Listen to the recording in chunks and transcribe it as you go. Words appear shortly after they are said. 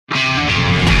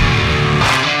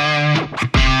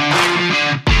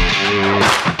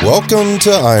Welcome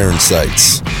to Iron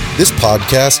Sights. This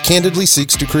podcast candidly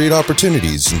seeks to create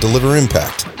opportunities and deliver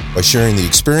impact by sharing the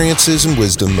experiences and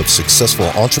wisdom of successful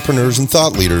entrepreneurs and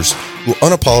thought leaders who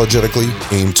unapologetically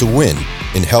aim to win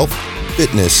in health,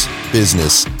 fitness,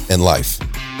 business, and life.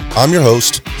 I'm your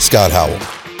host, Scott Howell.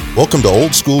 Welcome to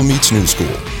Old School Meets New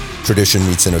School, tradition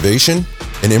meets innovation,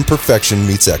 and imperfection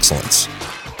meets excellence.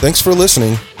 Thanks for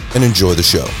listening and enjoy the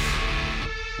show.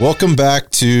 Welcome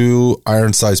back to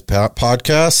Iron Sights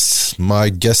Podcast. My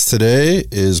guest today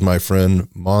is my friend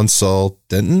Monsell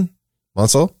Denton.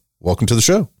 Monsell, welcome to the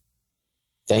show.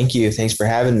 Thank you. Thanks for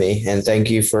having me. And thank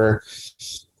you for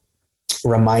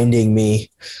reminding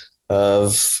me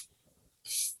of,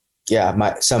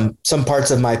 some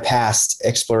parts of my past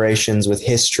explorations with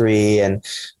history and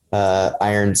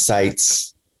iron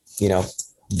sights,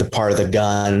 the part of the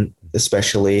gun,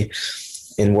 especially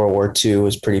in World War II,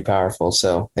 was pretty powerful.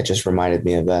 So it just reminded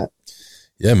me of that.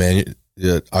 Yeah, man.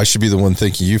 Yeah, I should be the one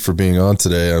thanking you for being on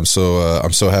today. I'm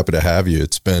so happy to have you.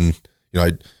 It's been,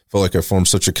 I felt like I formed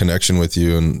such a connection with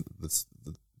you, and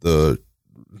the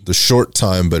short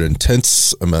time but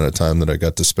intense amount of time that I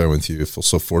got to spend with you. I feel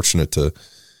so fortunate to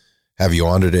have you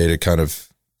on today to kind of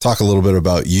talk a little bit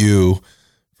about you.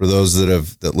 For those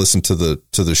that listened to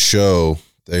the show,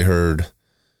 they heard,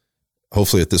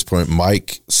 hopefully at this point,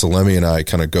 Mike Salemi and I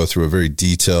kind of go through a very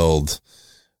detailed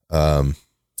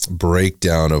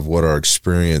breakdown of what our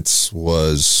experience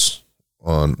was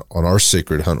on our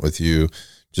sacred hunt with you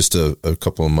just a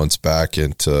couple of months back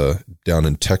down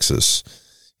in Texas.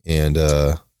 And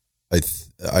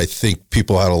I think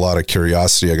people had a lot of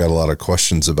curiosity. I got a lot of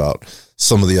questions about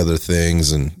some of the other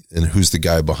things and who's the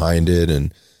guy behind it.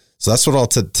 And so that's what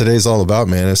today's all about,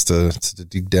 man, is to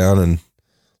dig down and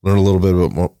learn a little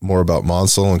bit more about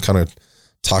Monsell and kind of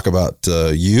talk about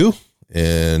you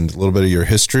and a little bit of your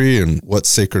history and what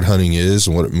sacred hunting is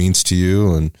and what it means to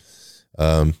you. And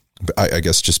I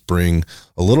guess just bring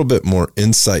a little bit more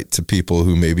insight to people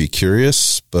who may be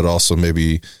curious, but also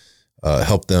maybe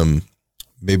help them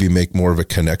maybe make more of a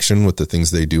connection with the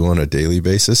things they do on a daily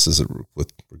basis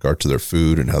with regard to their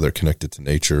food and how they're connected to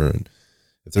nature. And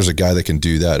if there's a guy that can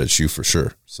do that, it's you for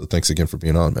sure. So thanks again for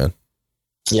being on, man.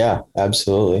 Yeah,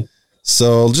 absolutely.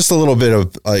 So just a little bit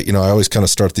of, I always kind of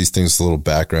start these things with a little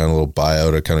background, a little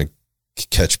bio to kind of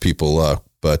catch people up.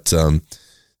 But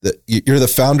you're the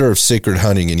founder of Sacred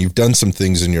Hunting, and you've done some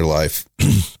things in your life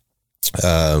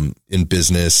in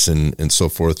business and so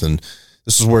forth. And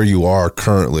this is where you are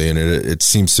currently, and it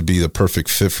seems to be the perfect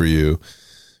fit for you.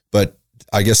 But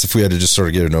I guess if we had to just sort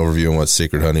of get an overview on what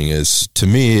Sacred Hunting is, to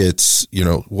me, it's,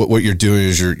 what you're doing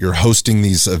is you're hosting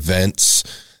these events,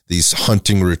 these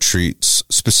hunting retreats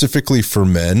specifically for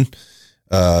men.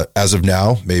 As of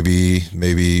now, maybe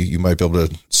you might be able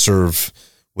to serve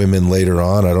women later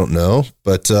on. I don't know,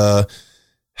 but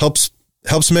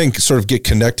helps men sort of get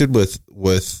connected with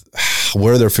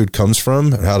where their food comes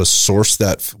from and how to source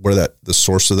that, the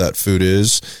source of that food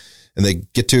is. And they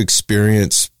get to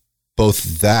experience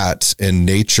both that and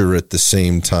nature at the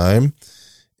same time.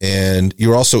 And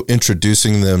you're also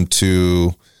introducing them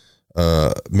to,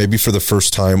 maybe for the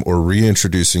first time, or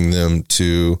reintroducing them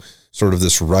to sort of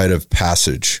this rite of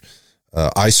passage.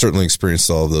 I certainly experienced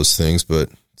all of those things, but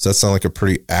does that sound like a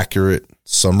pretty accurate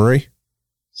summary?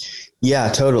 Yeah,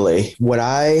 totally. What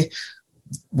I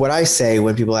say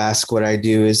when people ask what I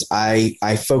do is I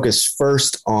focus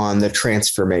first on the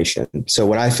transformation. So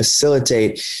what I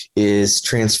facilitate is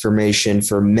transformation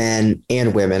for men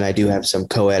and women. I do have some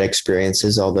co-ed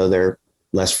experiences, although they're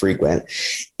less frequent.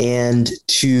 And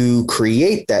to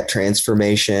create that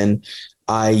transformation,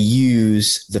 I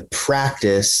use the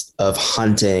practice of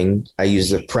hunting. I use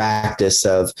the practice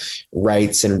of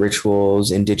rites and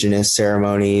rituals, indigenous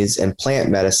ceremonies, and plant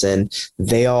medicine.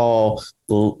 They are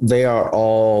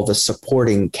all the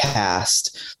supporting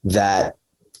cast that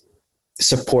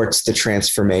supports the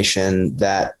transformation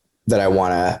that I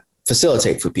want to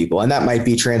facilitate for people. And that might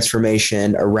be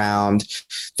transformation around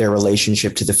their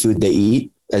relationship to the food they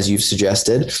eat, as you've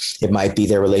suggested. It might be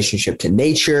their relationship to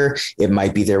nature. It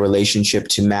might be their relationship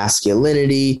to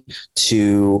masculinity,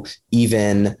 to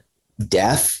even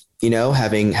death,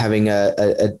 having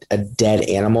a dead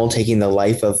animal taking the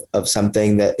life of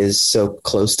something that is so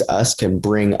close to us can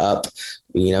bring up,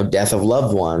 death of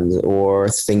loved ones or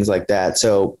things like that.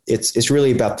 So it's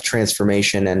really about the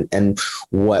transformation, and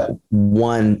what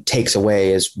one takes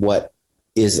away is what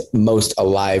is most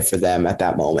alive for them at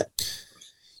that moment.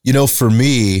 For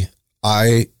me,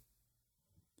 I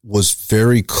was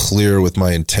very clear with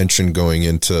my intention going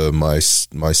into my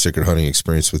sacred hunting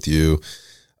experience with you,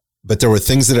 but there were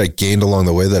things that I gained along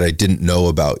the way that I didn't know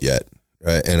about yet.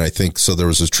 Right? And I think so there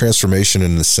was a transformation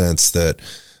in the sense that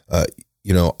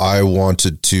I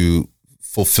wanted to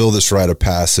fulfill this rite of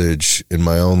passage in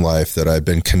my own life that I've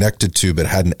been connected to, but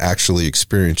hadn't actually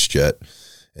experienced yet,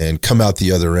 and come out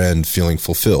the other end feeling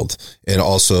fulfilled, and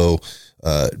also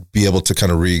be able to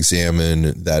kind of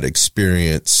re-examine that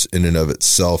experience in and of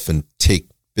itself and take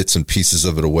bits and pieces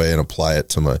of it away and apply it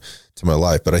to my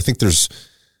life. But I think there's,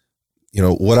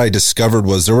 what I discovered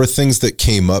was there were things that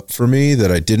came up for me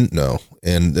that I didn't know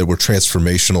and that were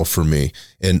transformational for me.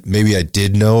 And maybe I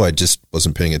did know, I just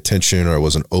wasn't paying attention, or I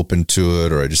wasn't open to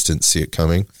it, or I just didn't see it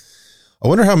coming. I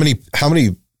wonder how many,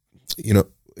 in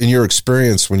your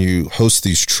experience, when you host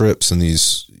these trips and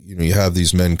these, you have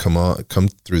these men come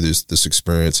through this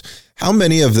experience, how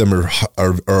many of them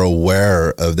are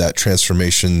aware of that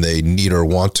transformation they need or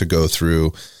want to go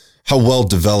through? How well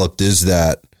developed is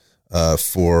that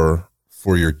for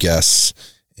your guests,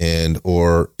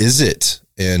 or is it?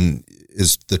 And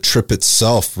is the trip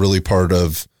itself really part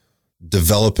of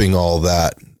developing all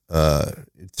that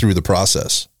through the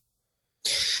process?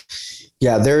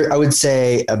 Yeah, I would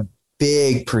say a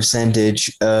big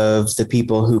percentage of the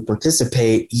people who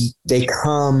participate, they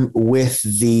come with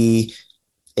the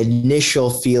initial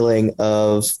feeling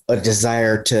of a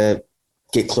desire to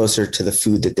get closer to the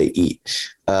food that they eat.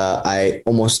 I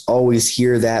almost always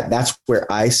hear that. That's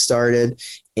where I started.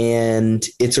 And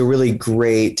it's a really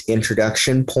great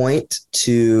introduction point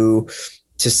to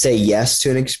say yes to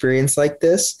an experience like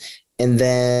this. And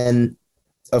then,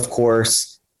 of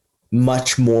course,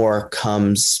 much more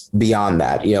comes beyond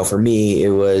that. For me,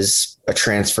 it was a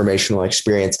transformational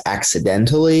experience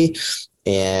accidentally.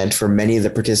 And for many of the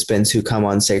participants who come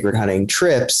on Sacred Hunting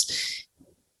trips,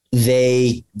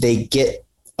 they get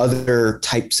other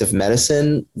types of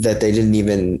medicine that they didn't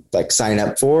even sign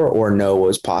up for or know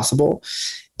was possible.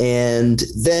 And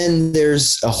then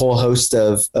there's a whole host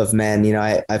of men.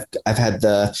 I've had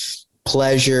the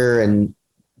pleasure and,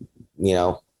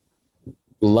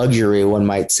 luxury, one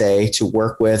might say, to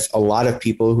work with a lot of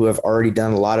people who have already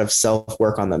done a lot of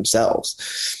self-work on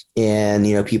themselves. And,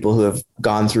 people who have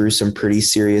gone through some pretty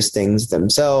serious things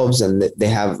themselves, and they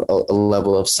have a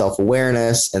level of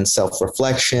self-awareness and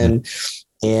self-reflection.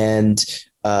 And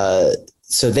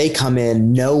so they come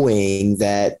in knowing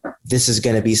that this is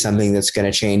going to be something that's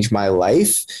going to change my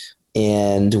life.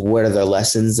 And what are the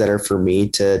lessons that are for me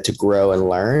to grow and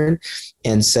learn?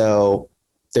 And so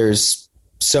there's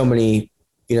so many,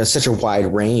 such a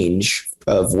wide range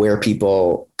of where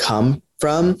people come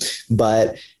from.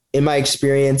 But in my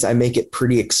experience, I make it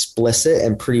pretty explicit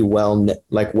and pretty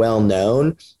well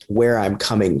known where I'm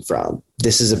coming from.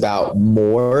 This is about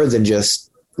more than just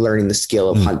learning the skill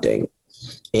of hunting.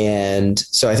 And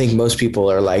so I think most people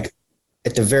are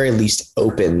at the very least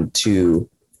open to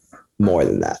more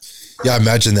than that. Yeah, I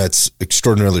imagine that's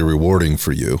extraordinarily rewarding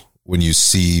for you when you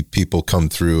see people come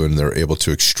through and they're able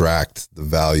to extract the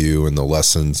value and the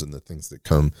lessons and the things that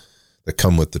come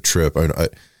with the trip. I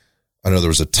know there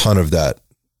was a ton of that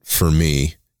for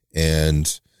me,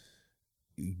 and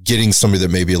getting somebody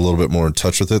that may be a little bit more in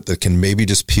touch with it, that can maybe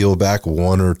just peel back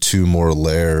one or two more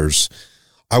layers.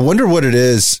 I wonder what it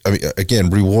is. I mean, again,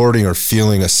 rewarding or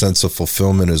feeling a sense of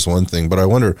fulfillment is one thing, but I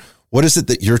wonder, what is it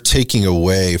that you're taking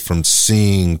away from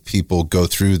seeing people go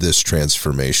through this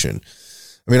transformation?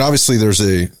 I mean, obviously this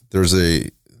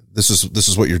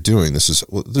is what you're doing. This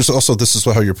is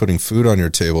how you're putting food on your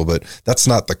table, but that's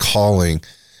not the calling.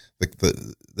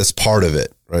 That's part of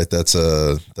it, right?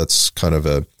 That's kind of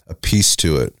a piece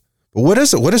to it. But what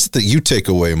is it that you take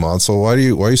away, Monsell? Why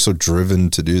are you so driven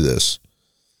to do this?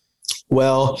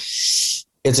 Well,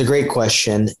 it's a great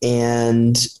question.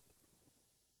 And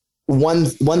one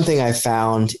thing I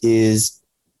found is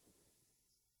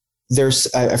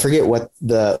I forget what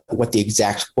the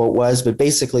exact quote was, but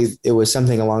basically it was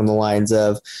something along the lines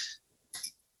of,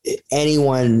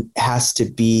 anyone has to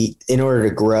be, in order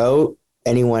to grow,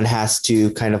 anyone has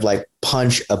to kind of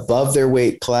punch above their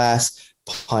weight class,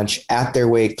 punch at their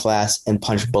weight class, and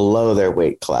punch below their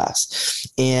weight class.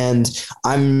 And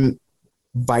I'm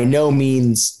by no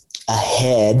means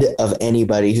ahead of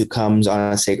anybody who comes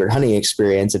on a Sacred Hunting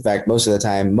experience. In fact, most of the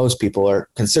time, most people are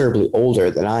considerably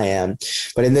older than I am.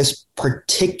 But in this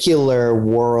particular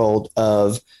world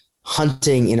of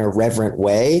hunting in a reverent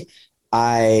way,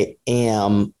 I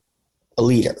am a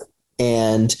leader.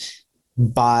 And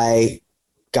by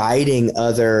guiding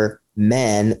other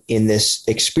men in this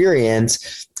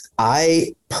experience,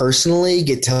 I personally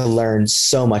get to learn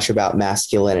so much about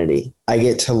masculinity. I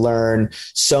get to learn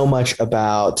so much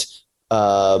about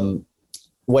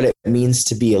what it means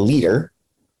to be a leader.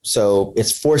 So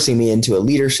it's forcing me into a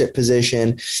leadership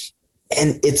position.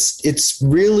 And it's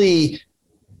really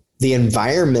the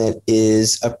environment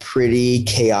is a pretty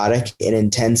chaotic and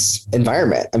intense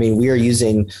environment. I mean, we are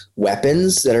using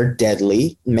weapons that are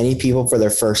deadly, many people for their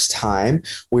first time.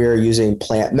 We are using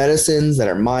plant medicines that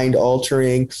are mind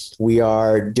altering. We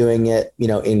are doing it,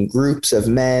 in groups of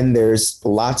men. There's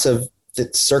lots of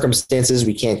circumstances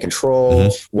we can't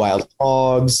control, wild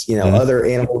hogs, other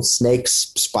animals,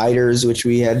 snakes, spiders, which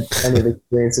we had plenty of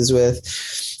experiences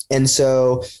with. And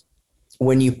so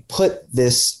when you put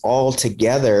this all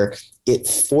together, it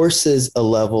forces a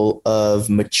level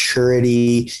of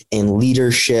maturity and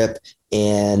leadership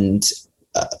and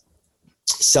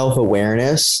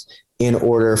self-awareness in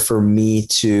order for me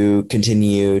to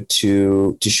continue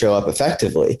to show up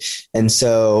effectively. And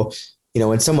so,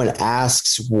 when someone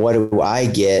asks, what do I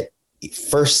get?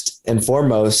 First and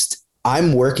foremost,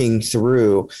 I'm working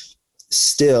through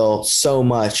still so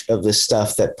much of the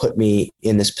stuff that put me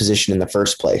in this position in the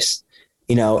first place.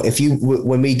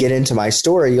 When we get into my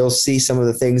story, you'll see some of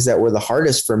the things that were the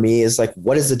hardest for me is like,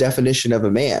 what is the definition of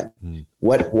a man?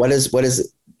 What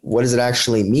does it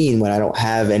actually mean when I don't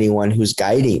have anyone who's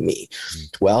guiding me?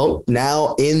 Well,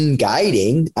 now in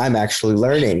guiding, I'm actually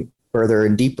learning further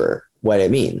and deeper what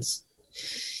it means.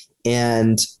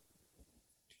 And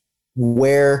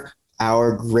where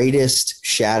our greatest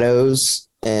shadows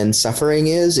and suffering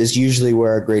is usually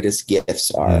where our greatest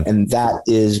gifts are. And that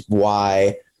is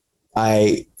why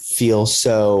I feel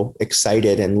so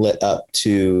excited and lit up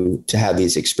to have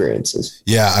these experiences.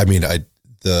 Yeah. I mean,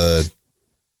 the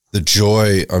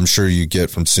joy I'm sure you get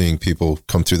from seeing people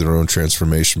come through their own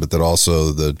transformation, but that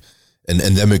also and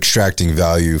them extracting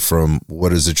value from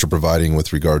what is it you're providing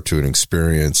with regard to an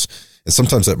experience. And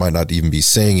sometimes that might not even be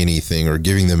saying anything or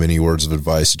giving them any words of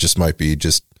advice. It just might be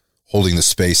just holding the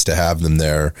space to have them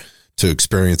there to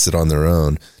experience it on their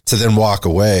own, to then walk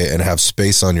away and have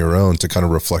space on your own to kind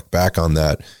of reflect back on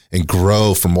that and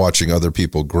grow from watching other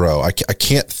people grow. I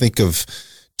can't think of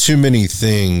too many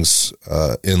things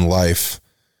in life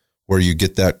where you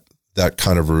get that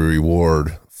kind of a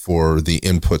reward for the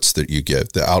inputs that you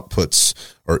get. The outputs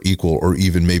are equal or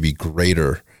even maybe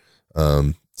greater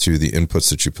to the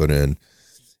inputs that you put in.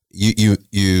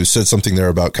 You said something there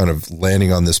about kind of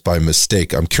landing on this by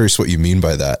mistake. I'm curious what you mean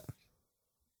by that.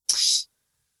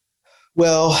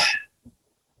 Well,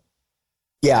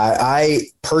 yeah, I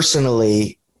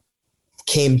personally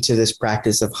came to this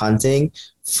practice of hunting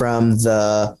from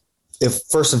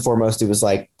first and foremost, it was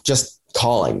like just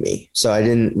calling me. So I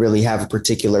didn't really have a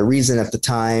particular reason at the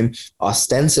time.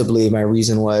 Ostensibly, my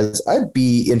reason was I'd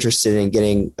be interested in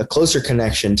getting a closer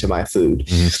connection to my food.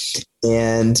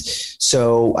 And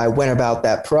so I went about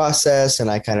that process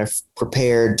and I kind of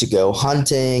prepared to go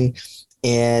hunting.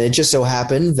 And it just so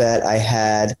happened that I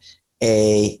had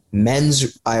a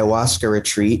men's ayahuasca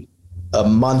retreat a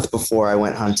month before I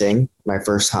went hunting, my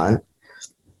first hunt.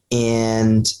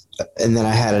 And then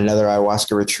I had another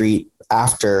ayahuasca retreat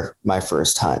after my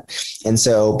first hunt. And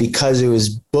so because it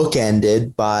was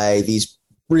bookended by these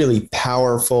really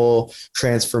powerful,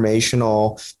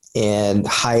 transformational, and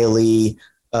highly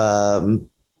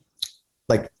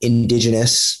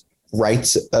indigenous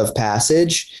rites of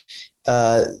passage,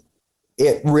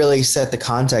 it really set the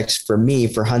context for me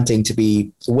for hunting to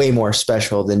be way more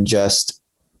special than just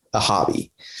a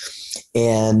hobby.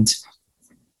 And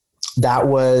that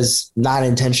was not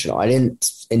intentional. I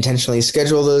didn't intentionally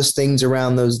schedule those things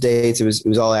around those dates. It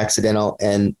was all accidental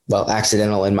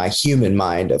accidental in my human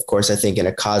mind. Of course, I think in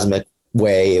a cosmic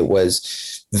way, it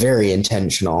was very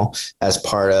intentional as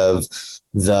part of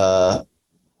the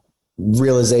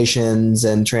realizations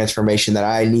and transformation that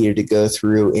I needed to go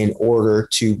through in order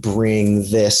to bring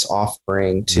this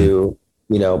offering to,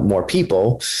 more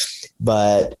people.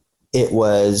 But it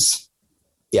was,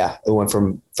 it went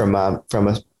from a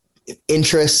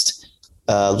interest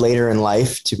later in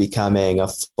life to becoming a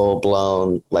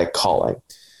full-blown calling.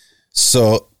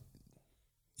 So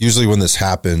usually when this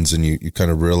happens and you kind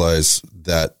of realize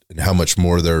that and how much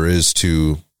more there is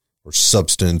to, or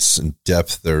substance and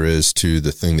depth there is to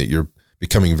the thing that you're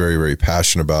becoming very, very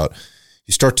passionate about,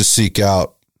 you start to seek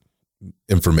out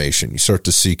information. You start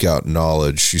to seek out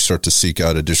knowledge. You start to seek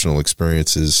out additional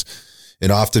experiences.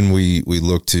 And often we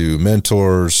look to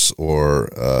mentors or,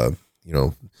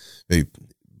 maybe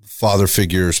father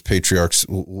figures, patriarchs,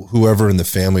 whoever in the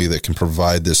family that can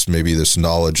provide this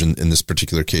knowledge. In this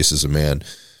particular case as a man.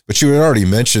 But you had already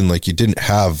mentioned you didn't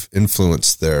have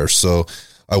influence there. So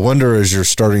I wonder, as you're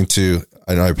starting to,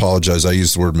 and I apologize, I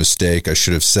used the word mistake. I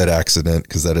should have said accident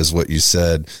because that is what you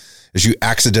said. As you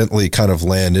accidentally kind of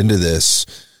land into this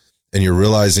and you're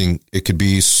realizing it could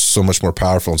be so much more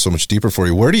powerful and so much deeper for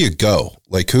you, where do you go?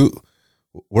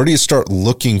 Where do you start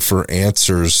looking for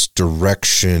answers,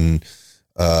 direction,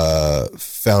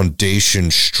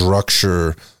 foundation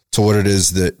structure to what it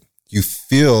is that you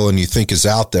feel and you think is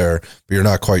out there, but you're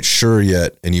not quite sure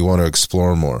yet, and you want to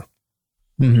explore more?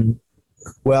 Mm-hmm.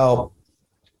 Well,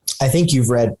 I think you've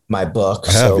read my book.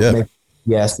 I have, yeah.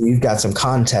 Yes, you've got some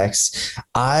context.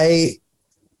 I,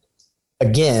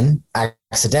 again,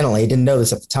 accidentally didn't know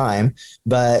this at the time,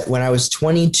 but when I was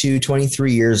 22,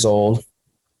 23 years old,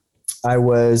 I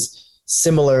was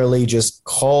similarly just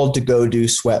called to go do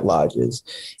sweat lodges.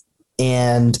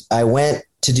 And I went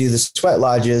to do the sweat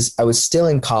lodges. I was still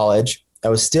in college. I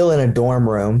was still in a dorm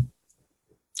room.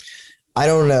 I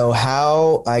don't know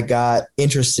how I got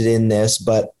interested in this,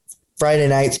 but Friday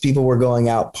nights people were going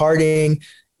out partying,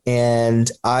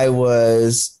 and I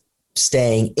was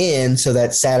staying in so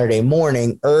that Saturday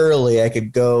morning early I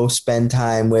could go spend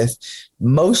time with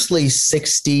mostly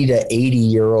 60 to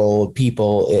 80-year-old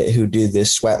people who do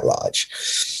this sweat lodge.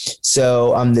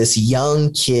 So I'm this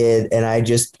young kid, and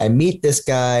I meet this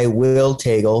guy, Will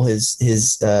Tagle. His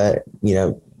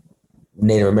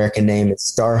Native American name is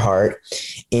Starheart.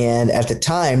 And at the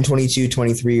time, 22,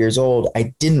 23 years old,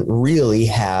 I didn't really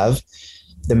have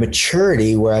the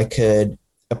maturity where I could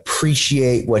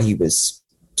appreciate what he was,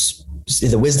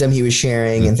 the wisdom he was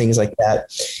sharing and things like that.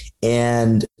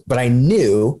 But I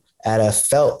knew at a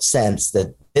felt sense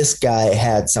that this guy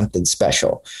had something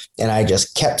special. And I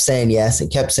just kept saying yes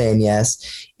and kept saying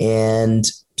yes. And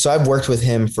so I've worked with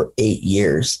him for 8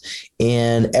 years.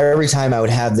 And every time I would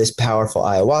have this powerful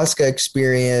ayahuasca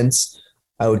experience,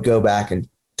 I would go back and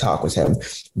talk with him.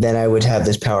 Then I would have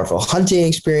this powerful hunting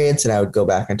experience, and I would go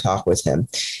back and talk with him.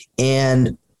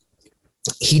 And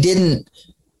he didn't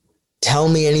tell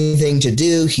me anything to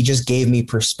do. He just gave me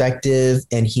perspective,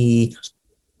 and he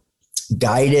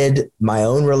guided my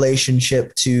own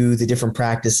relationship to the different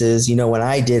practices. You know, when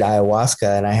I did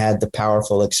ayahuasca and I had the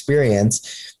powerful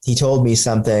experience, he told me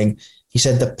something. He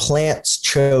said, the plants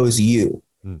chose you.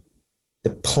 The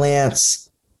plants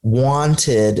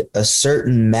wanted a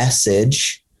certain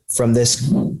message from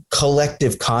this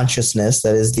collective consciousness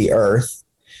that is the earth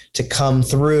to come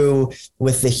through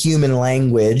with the human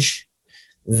language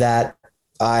that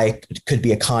I could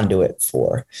be a conduit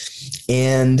for.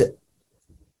 And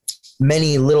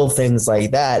many little things like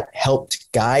that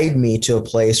helped guide me to a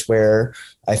place where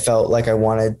I felt like I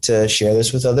wanted to share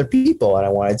this with other people, and I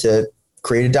wanted to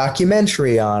create a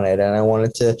documentary on it, and I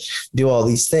wanted to do all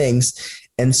these things.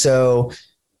 And so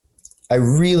I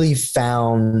really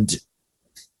found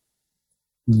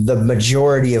the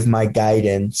majority of my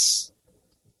guidance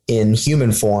in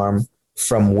human form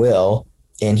from Will.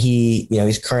 And he's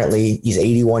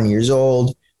 81 years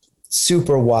old,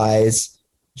 super wise.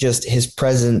 Just his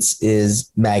presence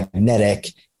is magnetic.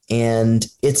 And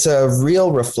it's a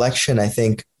real reflection, I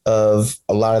think, of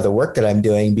a lot of the work that I'm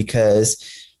doing, because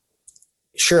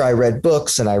sure, I read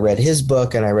books and I read his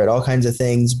book and I read all kinds of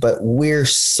things, but we're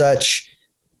such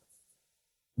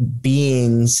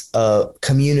beings of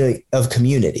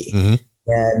community. Mm-hmm.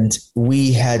 And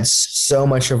we had so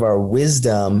much of our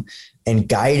wisdom and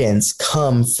guidance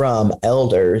come from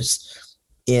elders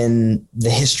in the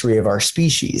history of our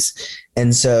species.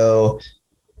 And so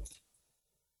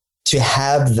to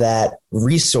have that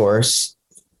resource,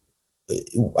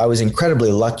 I was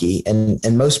incredibly lucky.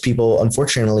 And most people,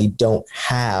 unfortunately, don't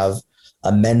have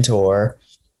a mentor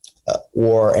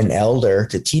or an elder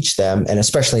to teach them, and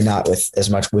especially not with as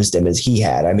much wisdom as he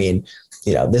had. I mean,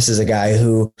 this is a guy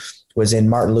who was in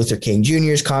Martin Luther King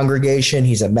Jr.'s congregation.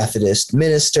 He's a Methodist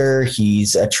minister.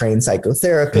 He's a trained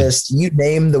psychotherapist. You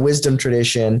name the wisdom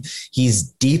tradition, he's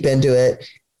deep into it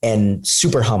and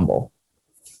super humble.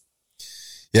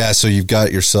 Yeah. So you've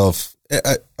got yourself,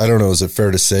 I don't know, is it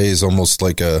fair to say he's almost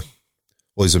like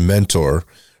he's a mentor,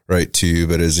 right, to you,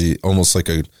 but is he almost like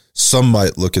some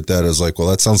might look at that as like, well,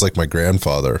 that sounds like my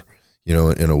grandfather, in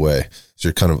a way. So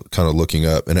you're kind of looking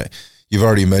up, and you've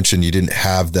already mentioned you didn't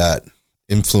have that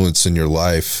influence in your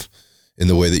life in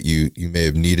the way that you may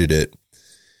have needed it.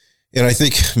 And I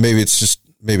think maybe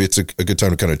it's a good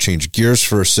time to kind of change gears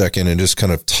for a second and just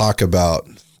kind of talk about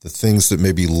the things that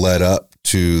maybe led up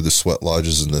to the sweat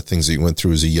lodges and the things that you went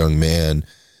through as a young man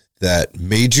that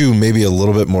made you maybe a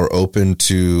little bit more open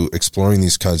to exploring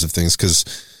these kinds of things. Because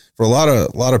for a lot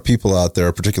of people out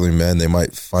there, particularly men, they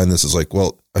might find this as like,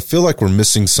 well, I feel like we're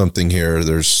missing something here.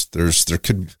 This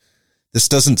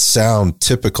doesn't sound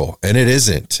typical, and it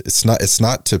isn't. It's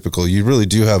not typical. You really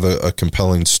do have a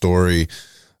compelling story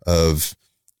of,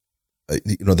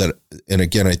 that. And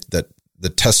again, that the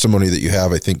testimony that you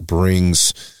have, I think,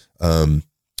 brings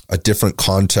a different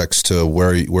context to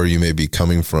where you may be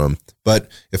coming from. But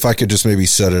if I could just maybe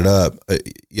set it up,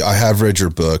 I have read your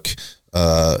book.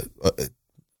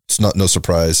 it's not no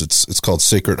surprise. It's called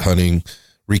Sacred Hunting,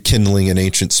 Rekindling an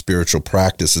Ancient Spiritual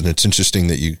Practice. And it's interesting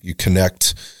that you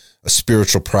connect a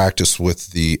spiritual practice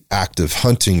with the act of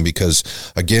hunting,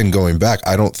 because again, going back,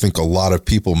 I don't think a lot of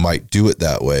people might do it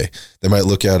that way. They might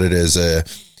look at it as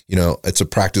it's a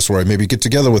practice where I maybe get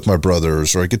together with my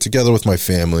brothers or I get together with my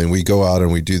family and we go out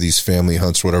and we do these family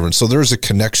hunts, whatever. And so there's a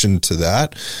connection to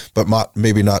that, but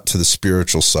maybe not to the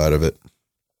spiritual side of it.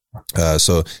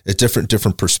 So a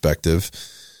different perspective,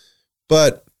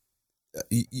 but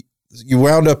you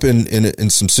wound up in a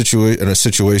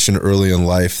situation early in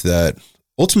life that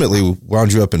ultimately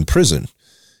wound you up in prison.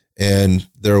 And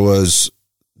there's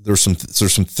some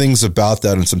things about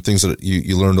that and some things that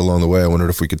you learned along the way. I wondered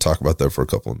if we could talk about that for a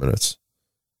couple of minutes.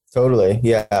 Totally.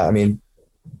 Yeah. I mean,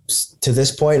 to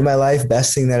this point in my life,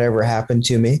 best thing that ever happened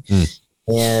to me,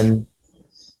 and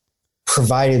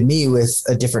provided me with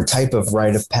a different type of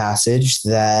rite of passage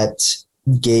that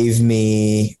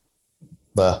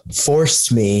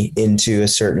forced me into a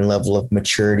certain level of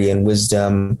maturity and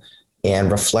wisdom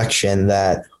and reflection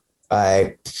that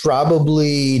I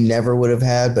probably never would have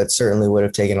had, but certainly would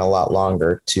have taken a lot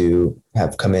longer to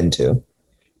have come into.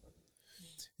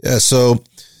 Yeah. So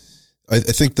I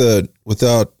think that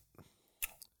without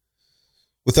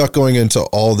going into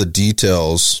all the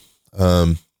details,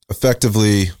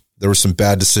 effectively there were some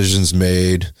bad decisions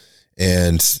made,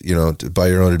 and, by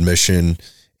your own admission,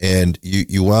 and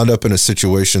you wound up in a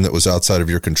situation that was outside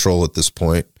of your control at this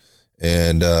point.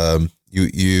 And,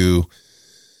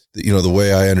 the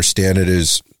way I understand it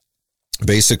is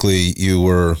basically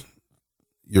you're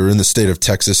in the state of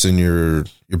Texas and you're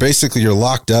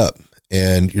locked up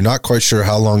and you're not quite sure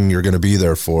how long you're going to be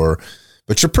there for,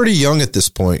 but you're pretty young at this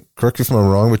point. Correct me if I'm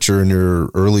wrong, but you're in your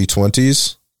early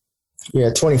 20s.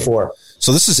 Yeah. 24.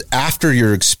 So this is after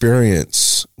your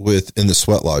experience in the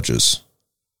sweat lodges.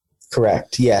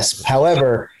 Correct. Yes.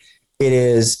 However, it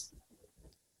is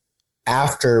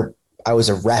after I was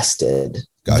arrested.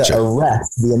 Gotcha.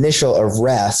 The initial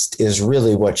arrest is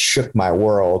really what shook my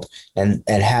world and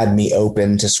had me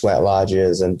open to sweat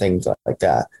lodges and things like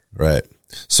that. Right.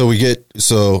 So you've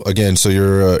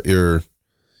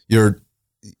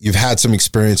had some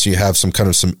experience, you have some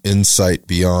insight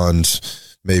beyond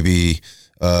maybe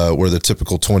where the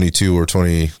typical 22 or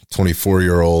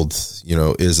 24-year-old,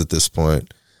 is at this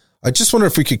point. I just wonder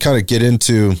if we could kind of get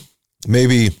into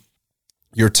maybe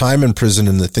your time in prison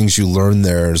and the things you learned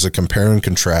there as a compare and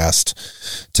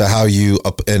contrast to how you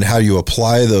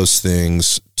apply those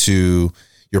things to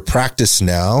your practice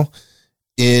now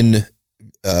in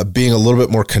being a little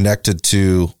bit more connected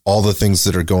to all the things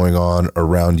that are going on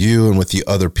around you and with the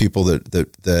other people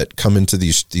that come into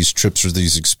these trips or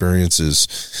these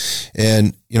experiences.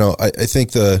 And, I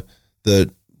think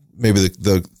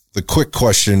the quick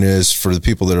question is, for the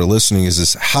people that are listening, is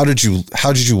this: how did you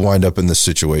wind up in this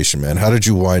situation, man? How did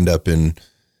you wind up in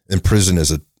prison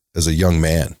as a young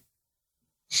man?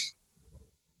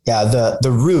 Yeah.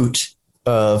 The root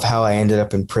of how I ended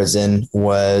up in prison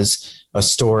was a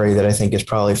story that I think is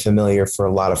probably familiar for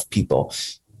a lot of people.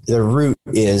 The root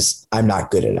is I'm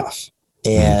not good enough.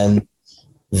 And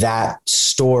that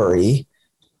story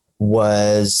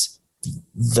was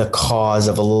the cause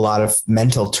of a lot of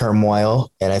mental turmoil.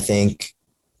 And I think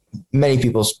many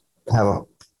people have a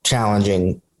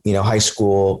challenging, high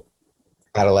school,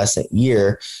 adolescent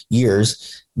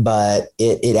years, but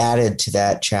it added to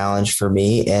that challenge for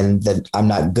me. And that I'm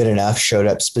not good enough showed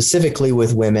up specifically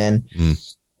with women.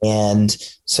 And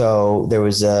so there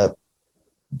was a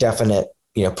definite,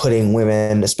 putting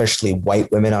women, especially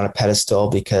white women, on a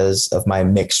pedestal because of my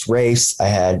mixed race. I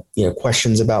had,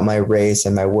 questions about my race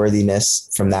and my worthiness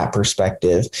from that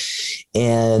perspective.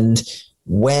 And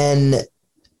when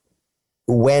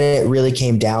it really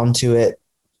came down to it,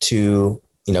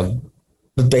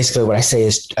 basically what I say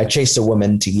is I chased a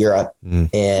woman to Europe,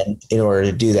 and in order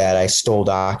to do that, I stole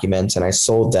documents and I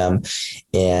sold them.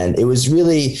 And it was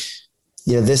really,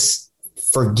 this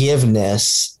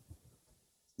forgiveness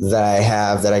that I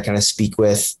have, that I kind of speak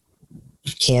with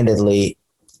candidly,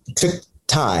 took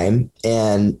time,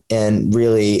 and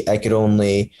really I could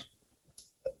only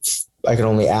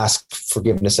ask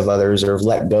forgiveness of others or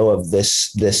let go of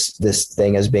this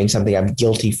thing as being something I'm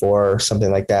guilty for or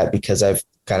something like that, because I've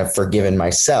kind of forgiven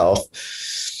myself.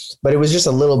 But it was just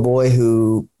a little boy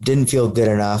who didn't feel good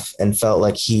enough and felt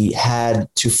like he had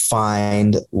to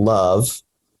find love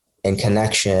and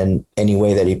connection any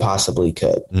way that he possibly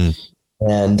could.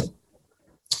 And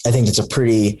I think it's a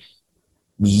pretty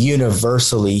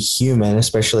universally human,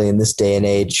 especially in this day and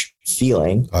age,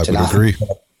 feeling. I would agree.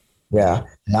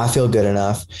 Not feel good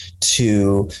enough,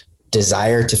 to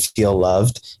desire to feel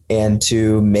loved, and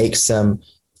to make some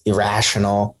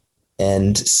irrational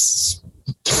and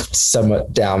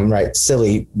somewhat downright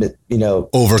silly, but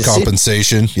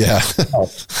overcompensation. Yeah.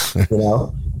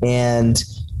 And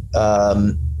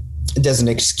it doesn't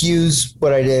excuse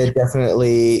what I did.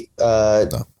 Definitely no.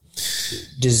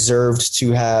 Deserved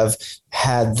to have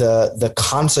had the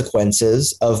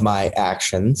consequences of my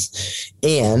actions,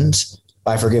 and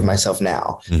I forgive myself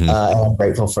now. Mm-hmm. And I'm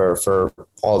grateful for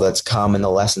all that's come and the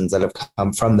lessons that have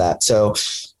come from that. So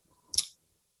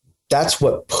that's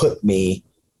what put me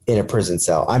in a prison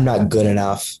cell. I'm not good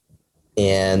enough,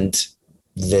 and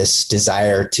this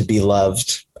desire to be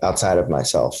loved outside of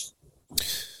myself.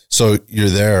 So you're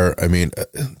there. I mean,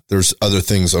 there's other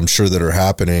things I'm sure that are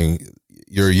happening.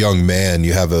 You're a young man.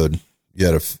 You had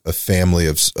a family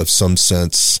of some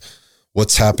sense.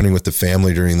 What's happening with the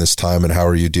family during this time, and how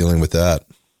are you dealing with that?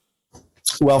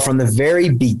 Well, from the very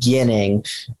beginning,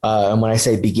 and when I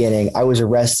say beginning, I was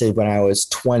arrested when I was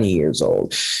 20 years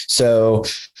old. So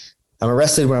I'm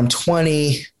arrested when I'm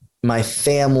 20. My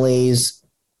family's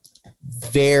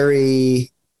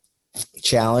very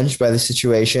challenged by the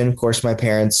situation. Of course, my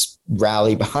parents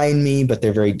rally behind me, but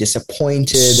they're very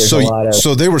disappointed.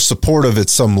 So they were supportive at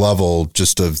some level,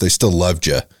 they still loved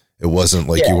you. It wasn't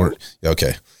like you weren't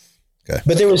okay.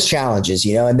 But there was challenges,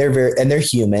 and they're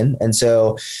human. And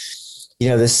so,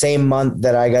 the same month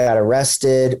that I got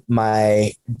arrested,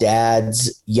 my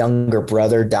dad's younger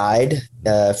brother died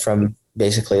from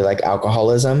basically like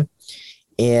alcoholism.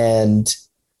 And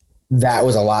that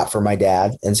was a lot for my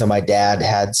dad. And so my dad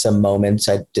had some moments.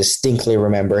 I distinctly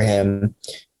remember him,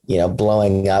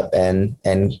 blowing up and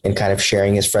kind of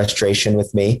sharing his frustration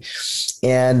with me,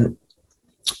 and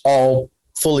all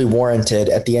fully warranted.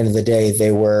 At the end of the day,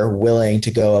 they were willing to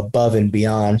go above and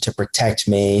beyond to protect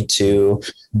me, to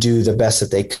do the best that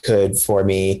they could for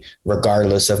me,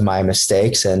 regardless of my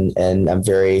mistakes. And I'm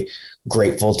very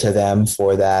grateful to them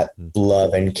for that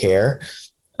love and care.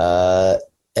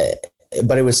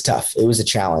 But it was tough. It was a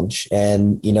challenge.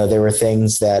 And, there were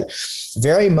things that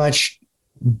very much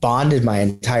bonded my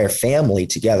entire family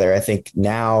together. I think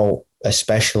now,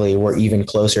 especially, we're even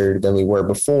closer than we were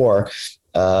before.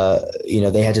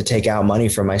 They had to take out money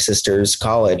from my sister's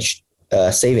college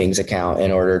savings account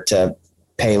in order to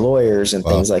pay lawyers and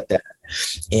things like that.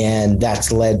 And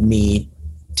that's led me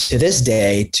to this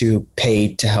day to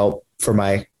pay to help for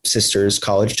my sister's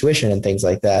college tuition and things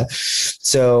like that.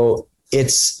 So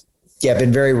it's,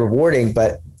 been very rewarding,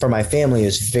 but for my family,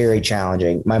 it's very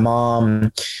challenging. My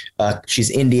mom, she's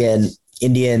Indian.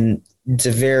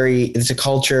 It's a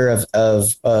culture of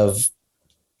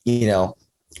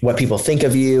what people think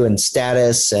of you and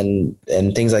status and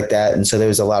things like that. And so there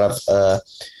was a lot of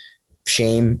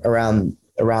shame around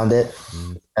it,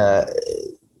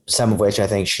 some of which I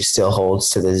think she still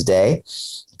holds to this day.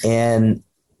 And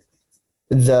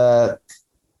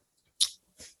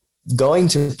going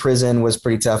to prison was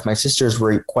pretty tough. My sisters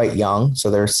were quite young,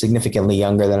 so they're significantly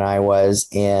younger than I was,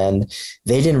 and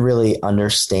they didn't really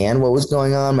understand what was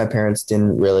going on. My parents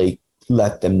didn't really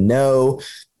let them know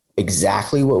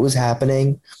exactly what was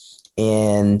happening,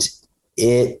 and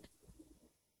it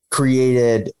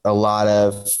created a lot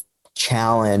of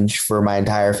challenge for my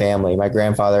entire family. My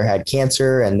grandfather had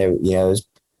cancer, and I was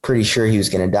pretty sure he was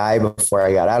going to die before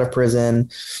I got out of prison.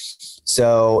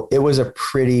 So it was a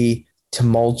pretty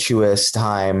tumultuous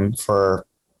time for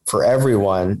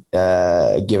everyone,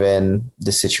 given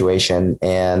the situation,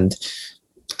 and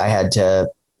I had to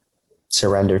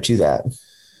surrender to that.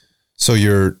 So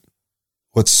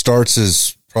what starts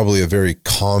as probably a very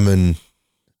common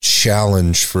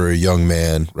challenge for a young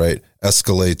man, right,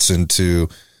 escalates through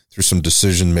some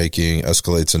decision making,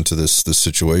 escalates into this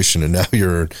situation, and now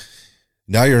you're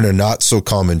in a not so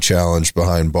common challenge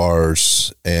behind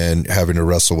bars and having to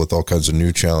wrestle with all kinds of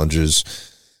new challenges.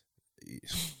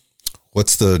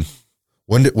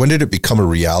 When did it become a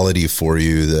reality for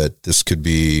you that this could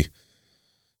be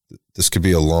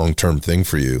a long-term thing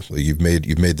for you? Like you've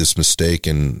made this mistake,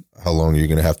 and how long are you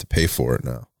going to have to pay for it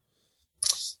now?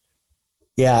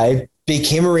 Yeah, it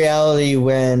became a reality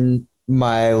when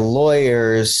my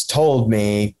lawyers told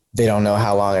me they don't know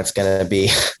how long it's going to be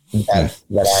that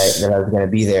I was going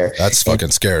to be there. That's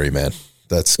fucking scary, man.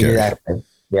 That's scary. Exactly.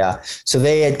 Yeah. So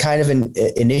they had kind of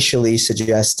initially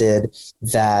suggested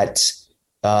that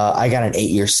I got an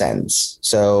 8-year sentence.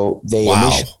 So they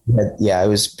it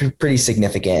was pretty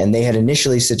significant. And they had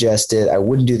initially suggested I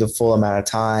wouldn't do the full amount of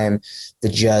time. The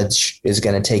judge is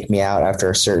going to take me out after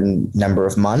a certain number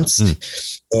of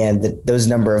months. And those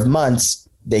number of months,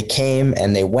 they came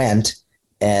and they went,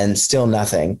 and still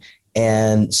nothing.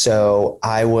 And so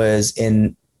I was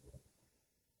in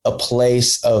a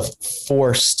place of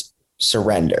forced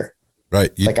surrender.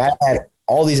 Right. I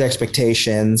all these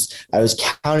expectations. I was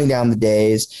counting down the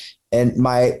days. And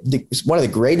one of the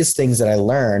greatest things that I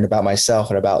learned about myself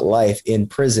and about life in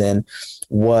prison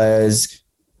was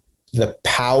the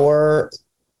power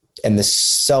and the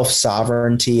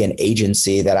self-sovereignty and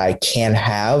agency that I can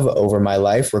have over my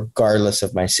life, regardless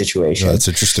of my situation. That's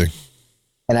interesting.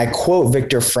 And I quote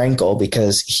Viktor Frankl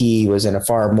because he was in a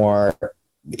far more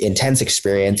intense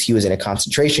experience. He was in a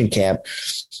concentration camp,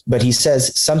 but he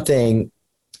says something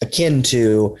akin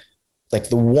to like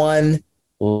the one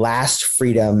last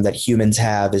freedom that humans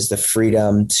have is the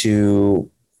freedom to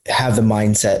have the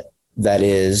mindset that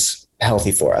is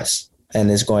healthy for us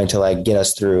and is going to like get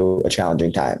us through a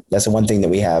challenging time. That's the one thing that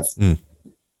we have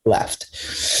left.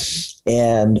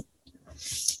 And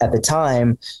at the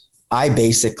time, I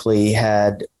basically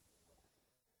had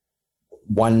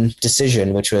one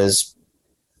decision, which was,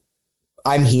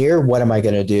 I'm here. What am I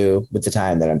going to do with the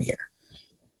time that I'm here?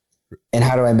 And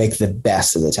how do I make the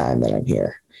best of the time that I'm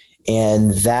here?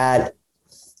 And that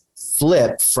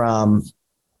flip from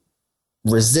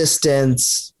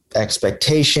resistance,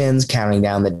 expectations, counting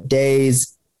down the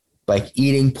days, like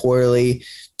eating poorly,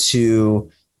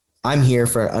 to I'm here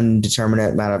for an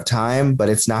undeterminate amount of time, but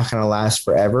it's not going to last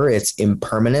forever. It's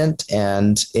impermanent.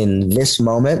 And in this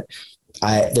moment,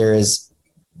 there is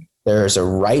a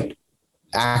right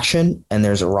action and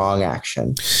there's a wrong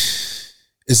action.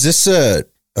 Is this a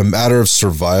matter of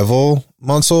survival,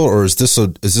 Munsell, or is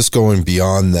this going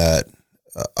beyond that?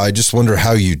 I just wonder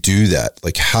how you do that.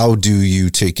 Like, how do you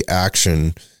take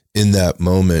action in that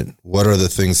moment? What are the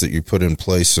things that you put in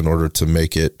place in order to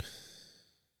make it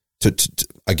to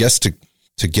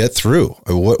get through?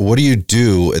 What do you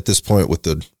do at this point with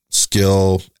the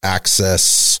skill,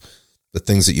 access, the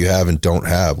things that you have and don't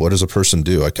have? What does a person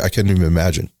do? I can't even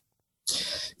imagine.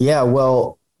 Yeah,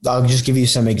 well, I'll just give you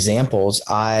some examples.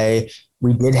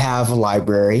 We did have a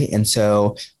library, and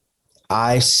so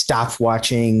I stopped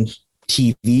watching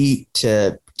TV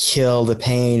to kill the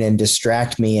pain and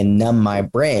distract me and numb my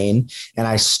brain. And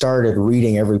I started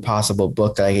reading every possible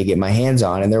book that I could get my hands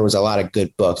on. And there was a lot of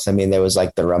good books. I mean, there was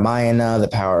like the Ramayana, The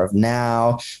Power of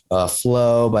Now,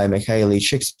 Flow by Mihaly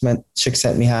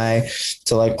Csikszentmihalyi.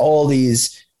 So like all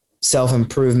these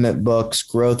self-improvement books,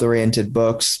 growth-oriented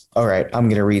books. All right, I'm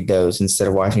going to read those instead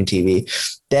of watching TV.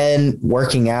 Then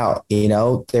working out,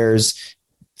 there's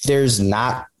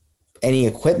not any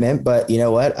equipment, but you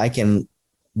know what? I can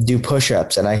do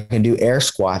push-ups and I can do air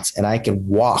squats and I can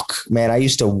walk. Man, I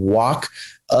used to walk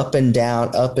up and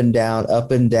down, up and down,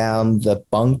 up and down the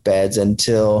bunk beds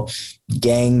until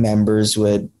gang members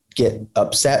would get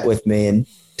upset with me and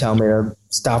tell me to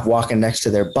stop walking next to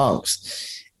their bunks.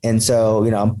 And so,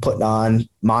 I'm putting on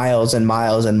miles and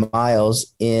miles and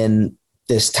miles in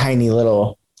this tiny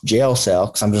little jail cell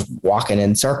because I'm just walking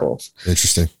in circles.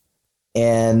 Interesting.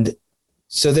 And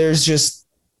so there was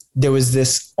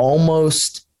this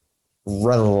almost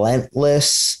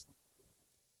relentless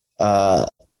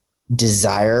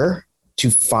desire to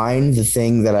find the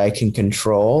thing that I can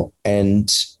control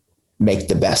and make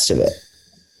the best of it.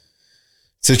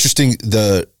 It's interesting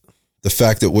the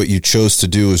fact that what you chose to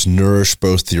do is nourish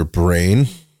both your brain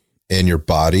and your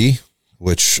body,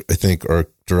 which I think are a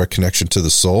direct connection to the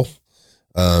soul,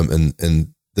 and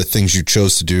the things you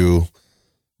chose to do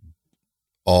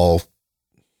all.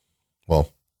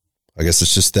 Well, I guess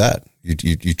it's just that you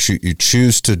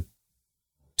choose to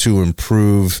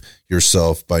improve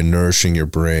yourself by nourishing your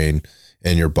brain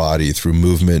and your body through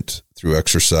movement, through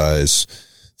exercise,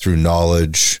 through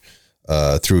knowledge,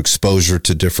 through exposure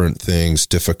to different things,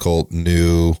 difficult,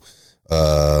 new,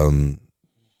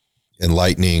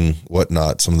 enlightening,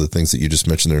 whatnot. Some of the things that you just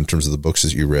mentioned there in terms of the books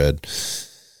that you read.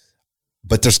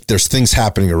 But there's things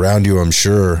happening around you, I'm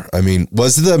sure. I mean,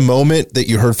 was the moment that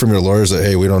you heard from your lawyers that,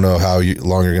 hey, we don't know how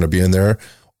long you're going to be in there?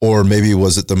 Or maybe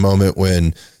was it the moment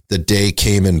when the day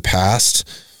came and passed?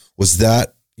 Was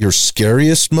that your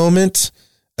scariest moment,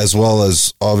 as well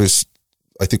as obvious?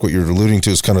 I think what you're alluding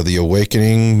to is kind of the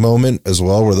awakening moment as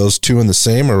well. Were those two in the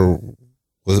same, or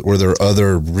were there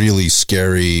other really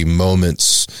scary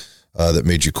moments that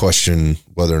made you question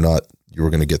whether or not you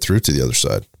were going to get through to the other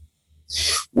side?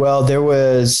 Well, there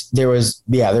was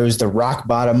the rock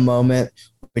bottom moment,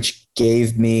 which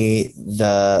gave me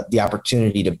the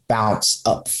opportunity to bounce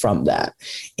up from that.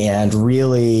 And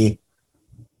really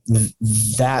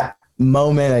that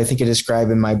moment, I think I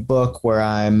describe in my book, where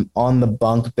I'm on the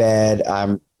bunk bed,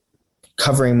 I'm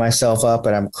covering myself up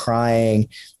and I'm crying.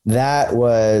 That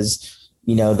was,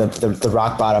 the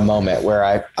rock bottom moment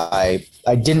where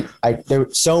there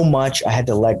was so much, I had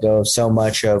to let go of so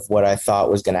much of what I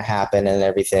thought was going to happen and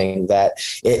everything, that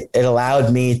it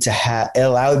allowed me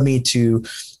to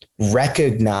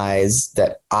recognize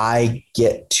that I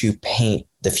get to paint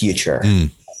the future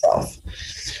myself.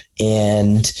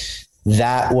 And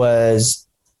that was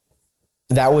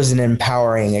an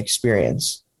empowering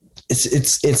experience.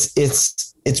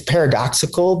 It's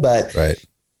paradoxical, but right.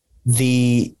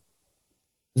 The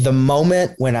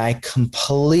moment when I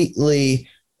completely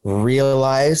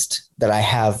realized that I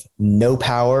have no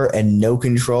power and no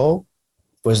control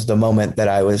was the moment that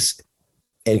I was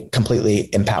completely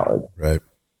empowered. Right.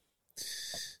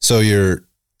 So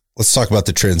let's talk about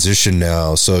the transition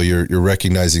now. So you're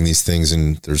recognizing these things,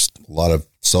 and there's a lot of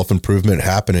self-improvement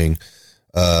happening.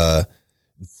 And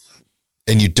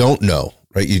you don't know,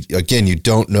 right? You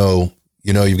don't know,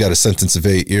 you've got a sentence of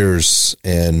 8 years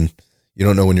and you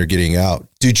don't know when you're getting out.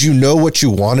 Did you know what you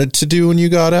wanted to do when you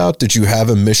got out? Did you have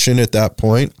a mission at that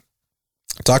point?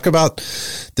 Talk about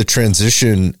the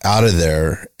transition out of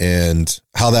there and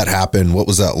how that happened. What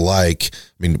was that like? I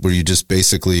mean, were you just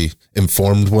basically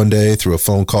informed one day through a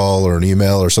phone call or an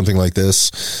email or something like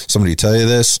this? Somebody tell you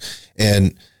this?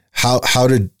 And how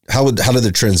did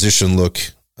the transition look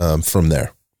from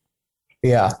there?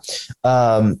 Yeah.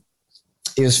 It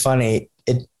was funny.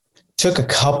 It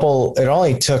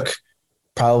only took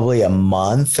probably a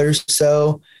month or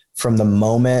so from the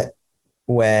moment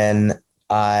when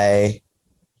I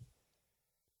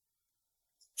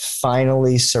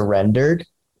finally surrendered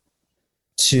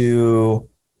to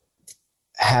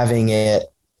having it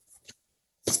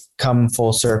come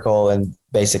full circle. And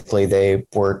basically they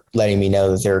were letting me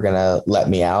know that they were going to let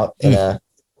me out in a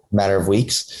matter of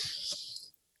weeks.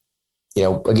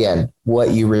 Again,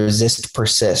 what you resist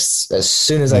persists. As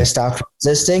soon as I stopped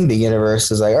resisting, the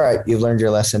universe is like, all right, you've learned your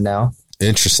lesson now.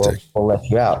 Interesting. We'll let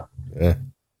you out. Yeah.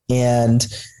 And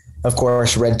of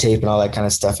course, red tape and all that kind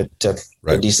of stuff, it took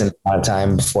a decent amount of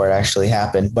time before it actually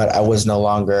happened, but I was no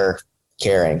longer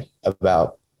caring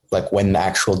about like when the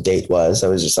actual date was. I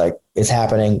was just like, it's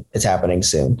happening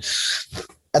soon.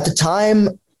 At the time,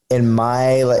 in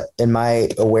my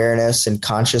awareness and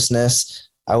consciousness,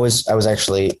 I was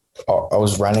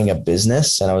running a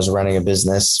business, and I was running a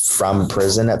business from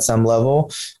prison at some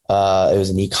level. It was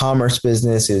an e-commerce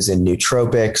business. It was in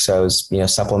nootropics. So it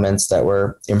was, supplements that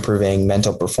were improving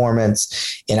mental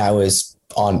performance. And I was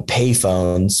on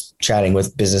payphones chatting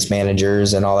with business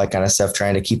managers and all that kind of stuff,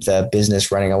 trying to keep the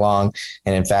business running along.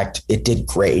 And in fact, it did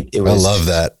great. I love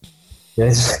that.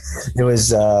 It was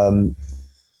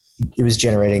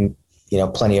generating,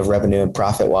 plenty of revenue and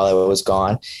profit while I was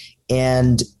gone.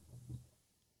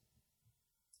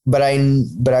 But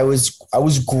I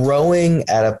was growing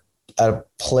at a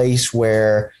place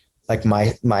where like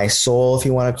my soul, if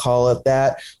you want to call it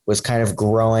that, was kind of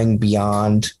growing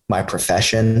beyond my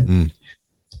profession.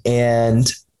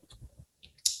 And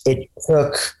it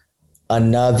took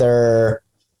another,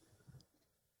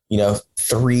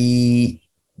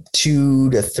 2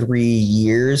 to 3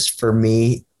 years for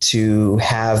me to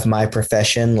have my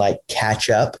profession like catch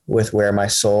up with where my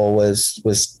soul was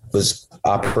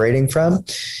operating from.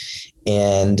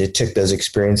 And it took those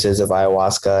experiences of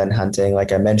ayahuasca and hunting,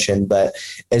 like I mentioned. But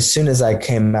as soon as I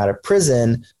came out of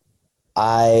prison,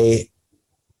 I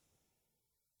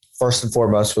first and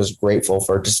foremost was grateful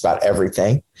for just about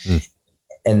everything.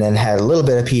 And then had a little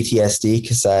bit of PTSD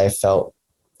because I felt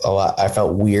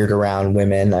weird around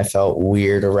women. I felt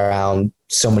weird around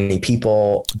so many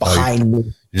people behind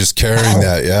me. You're just carrying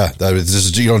that. Yeah.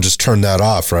 You don't just turn that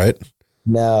off, right?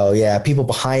 No. Yeah. People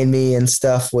behind me and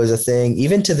stuff was a thing.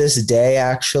 Even to this day,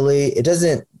 actually, it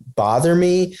doesn't bother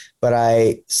me, but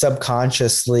I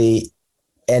subconsciously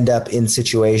end up in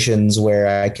situations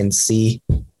where I can see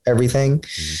everything,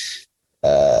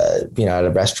 at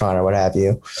a restaurant or what have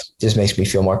you. It just makes me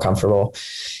feel more comfortable.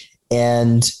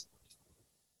 And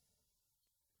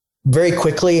very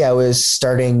quickly, I was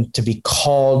starting to be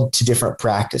called to different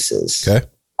practices. Okay.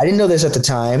 I didn't know this at the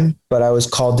time, but I was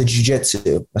called to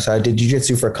jiu-jitsu. So I did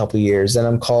jiu-jitsu for a couple of years. Then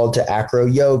I'm called to acro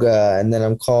yoga, and then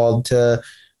I'm called to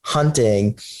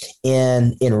hunting.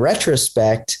 And in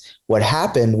retrospect, what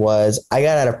happened was I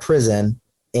got out of prison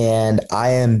and I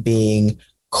am being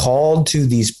called to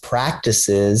these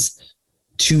practices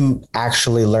to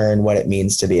actually learn what it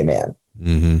means to be a man.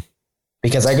 Mm-hmm.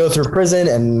 Because I go through prison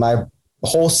and my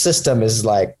whole system is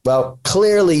like, well,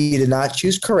 clearly you did not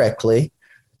choose correctly.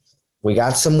 We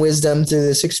got some wisdom through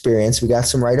this experience. We got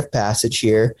some rite of passage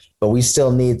here, but we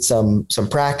still need some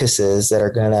practices that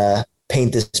are going to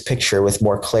paint this picture with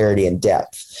more clarity and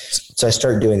depth. So I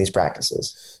started doing these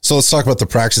practices. So let's talk about the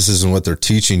practices and what they're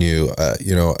teaching you.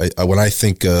 When I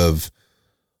think of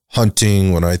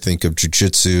hunting, when I think of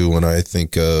jiu-jitsu, when I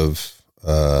think of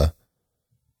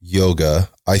yoga,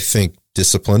 I think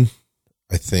discipline.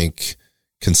 I think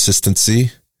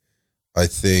consistency. I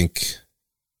think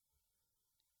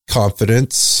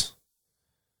confidence.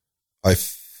 I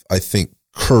think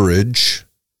courage.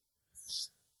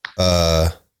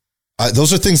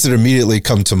 Those are things that immediately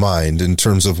come to mind in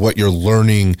terms of what you're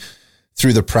learning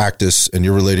through the practice, and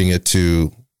you're relating it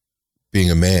to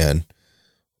being a man.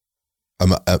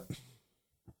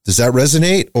 Does that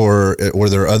resonate, or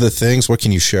there are other things? What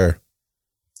can you share?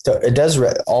 So it does.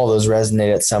 All those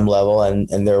resonate at some level,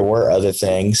 and there were other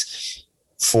things.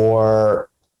 For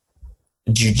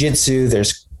jiu-jitsu,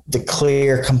 there's the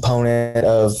clear component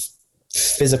of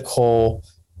physical,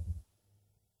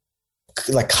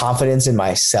 like confidence in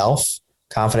myself,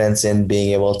 confidence in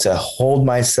being able to hold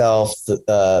myself,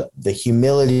 the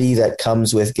humility that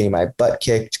comes with getting my butt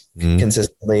kicked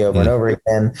consistently over and over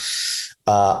again.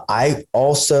 I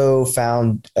also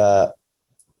found a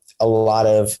lot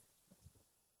of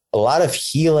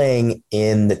healing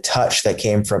in the touch that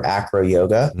came from acro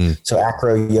yoga. So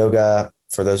acro yoga,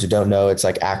 for those who don't know, it's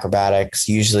like acrobatics,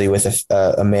 usually with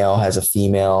a male has a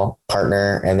female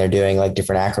partner, and they're doing like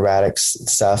different acrobatics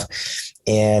stuff.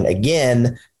 And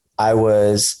again, I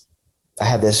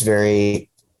had this very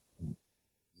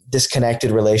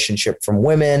disconnected relationship from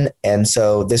women. And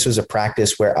so this was a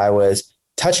practice where I was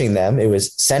touching them. It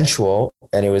was sensual,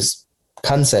 and it was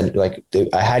consent. Like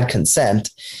I had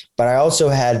consent, but I also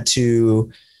had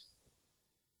to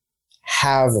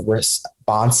have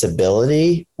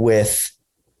responsibility with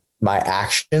my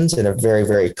actions in a very,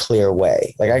 very clear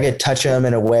way. Like I could touch them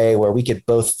in a way where we could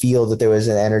both feel that there was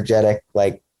an energetic,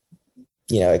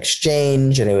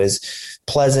 exchange, and it was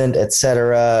pleasant,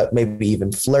 etc., maybe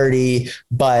even flirty,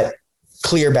 but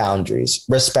clear boundaries,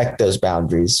 respect those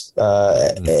boundaries.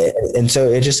 And so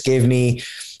it just gave me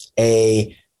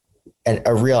a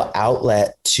real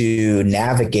outlet to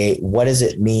navigate what does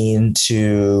it mean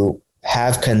to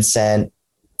have consent,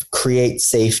 create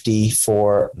safety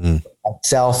for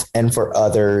myself and for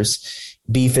others,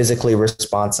 be physically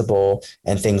responsible,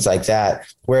 and things like that.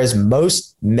 Whereas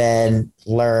most men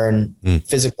learn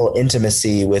physical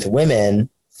intimacy with women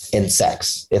in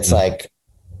sex. It's like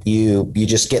you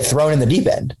just get thrown in the deep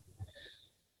end.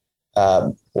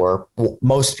 Or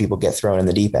most people get thrown in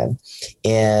the deep end.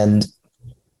 And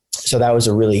so that was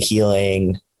a really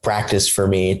healing practice for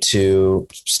me to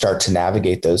start to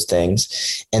navigate those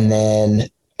things. And then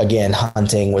again,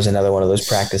 hunting was another one of those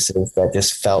practices that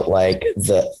just felt like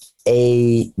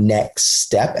a next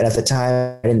step. And at the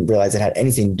time, I didn't realize it had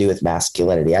anything to do with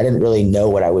masculinity. I didn't really know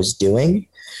what I was doing,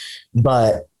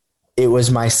 but it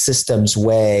was my system's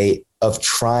way of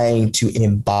trying to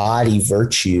embody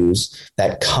virtues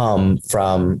that come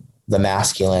from the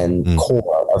masculine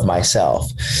core of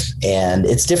myself. And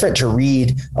it's different to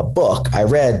read a book. I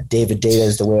read David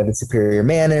Data's The Way of the Superior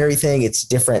Man and everything. It's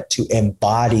different to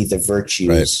embody the virtues.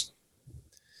 Right.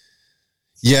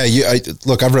 Yeah.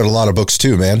 Look, I've read a lot of books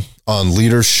too, man, on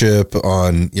leadership,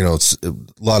 on, it's a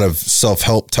lot of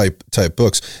self-help type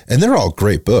books, and they're all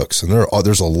great books, and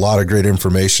there's a lot of great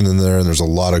information in there, and there's a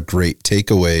lot of great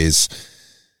takeaways.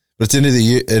 But at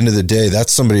the end of the day,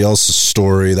 that's somebody else's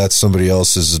story. That's somebody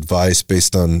else's advice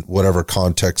based on whatever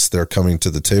context they're coming to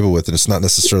the table with. And it's not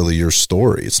necessarily your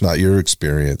story. It's not your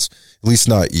experience, at least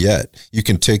not yet. You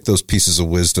can take those pieces of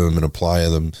wisdom and apply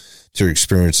them to your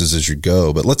experiences as you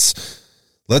go. But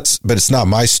but it's not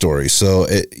my story. So,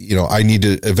 I need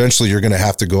to, eventually you're going to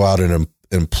have to go out and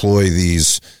employ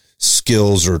these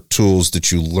skills or tools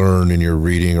that you learn in your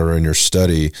reading or in your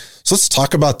study. So let's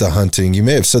talk about the hunting. You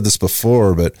may have said this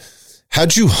before, but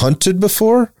had you hunted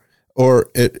before, or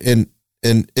and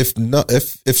if not,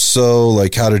 if so,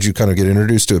 like, how did you kind of get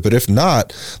introduced to it? But if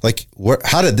not, like,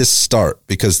 how did this start?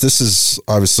 Because this is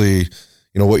obviously,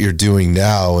 what you're doing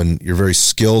now, and you're very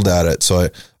skilled at it. So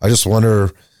I just wonder,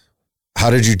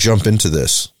 how did you jump into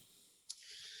this?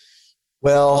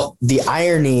 Well, the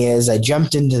irony is I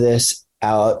jumped into this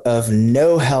out of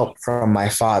no help from my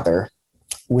father,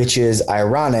 which is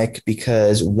ironic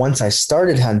because once I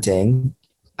started hunting,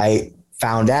 I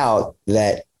found out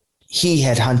that he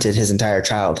had hunted his entire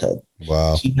childhood.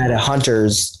 Wow. He had a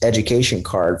hunter's education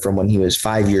card from when he was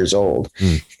 5 years old.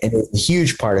 And it was a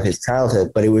huge part of his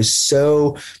childhood, but it was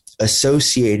so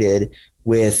associated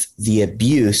with the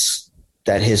abuse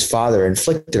that his father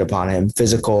inflicted upon him,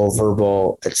 physical,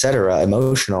 verbal, etc.,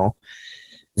 emotional,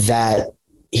 that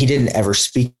he didn't ever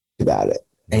speak about it.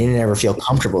 And he didn't ever feel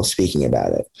comfortable speaking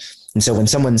about it. And so when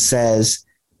someone says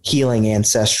healing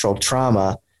ancestral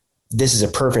trauma, this is a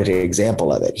perfect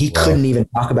example of it. He couldn't even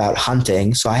talk about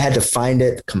hunting. So I had to find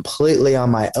it completely on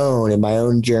my own in my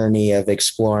own journey of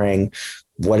exploring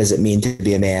what does it mean to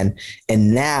be a man.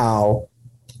 And now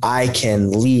I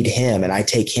can lead him and I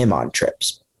take him on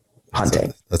trips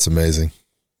hunting. That's amazing.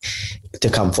 to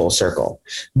come full circle.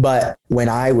 But when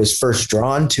I was first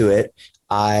drawn to it,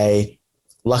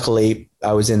 luckily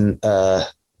I was in a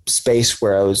space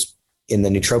where I was in the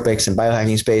nootropics and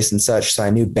biohacking space and such. So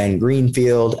I knew Ben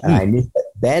Greenfield, and I knew that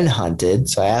Ben hunted.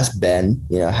 So I asked Ben,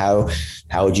 how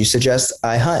would you suggest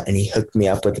I hunt? And he hooked me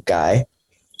up with a guy.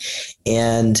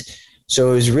 And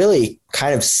so it was really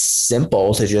kind of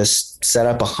simple to just set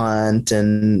up a hunt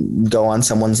and go on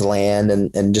someone's land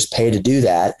and just pay to do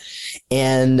that.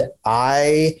 And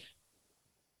I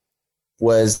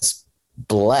was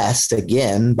blessed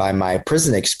again by my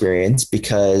prison experience,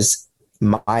 because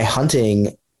my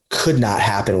hunting could not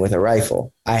happen with a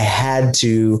rifle. I had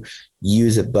to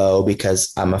use a bow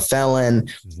because I'm a felon.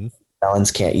 Mm-hmm. Felons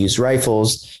can't use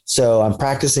rifles. So I'm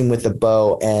practicing with the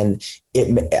bow, and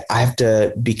I have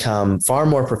to become far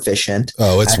more proficient.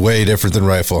 Oh, it's way different than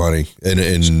rifle hunting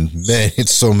in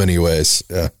so many ways.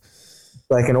 Yeah.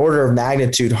 Like an order of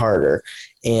magnitude harder.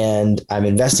 And I'm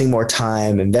investing more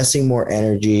time, investing more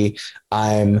energy.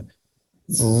 I'm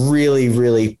really,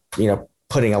 really,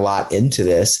 putting a lot into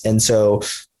this. And so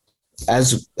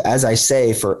as I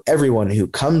say, for everyone who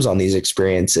comes on these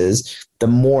experiences, the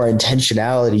more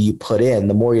intentionality you put in,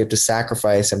 the more you have to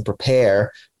sacrifice and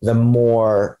prepare, the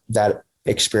more that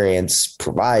experience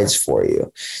provides for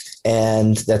you.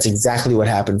 And that's exactly what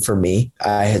happened for me.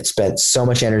 I had spent so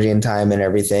much energy and time and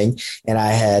everything. And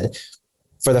I had,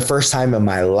 for the first time in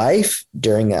my life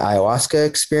during the ayahuasca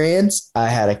experience, I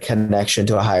had a connection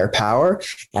to a higher power.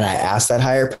 And I asked that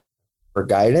higher power for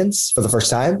guidance for the first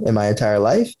time in my entire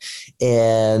life.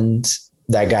 And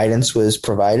that guidance was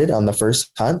provided on the first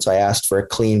hunt. So I asked for a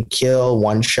clean kill,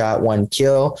 1 shot, 1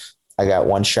 kill. I got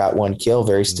 1 shot, 1 kill,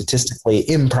 very statistically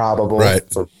improbable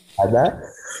for that.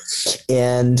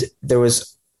 And there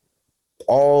was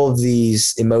all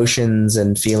these emotions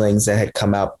and feelings that had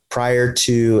come out prior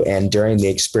to and during the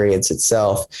experience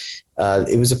itself.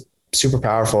 It was a super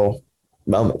powerful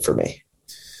moment for me.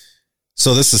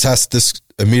 So this has to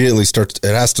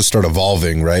start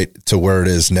evolving, right, to where it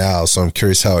is now. So I'm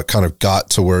curious how it kind of got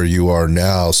to where you are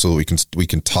now, so we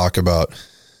can talk about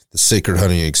the sacred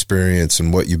hunting experience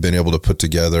and what you've been able to put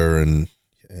together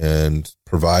and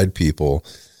provide people.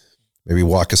 Maybe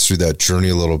walk us through that journey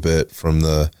a little bit from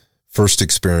the first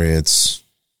experience,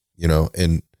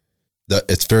 and that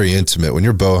it's very intimate. When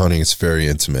you're bow hunting, it's very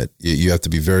intimate. You have to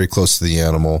be very close to the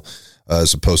animal,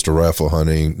 as opposed to rifle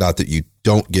hunting. Not that you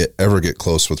don't ever get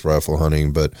close with rifle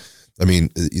hunting, but I mean,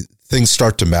 things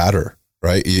start to matter,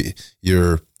 right?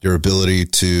 Your ability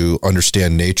to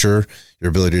understand nature, your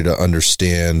ability to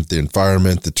understand the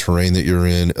environment, the terrain that you're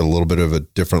in, a little bit of a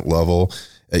different level,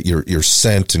 your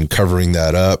scent and covering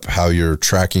that up, how you're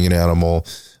tracking an animal,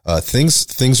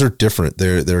 things are different.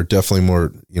 They're definitely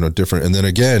more, different. And then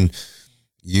again,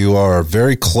 you are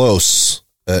very close,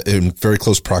 in very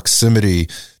close proximity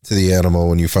to the animal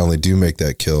when you finally do make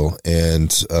that kill.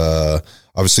 And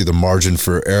obviously the margin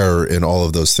for error in all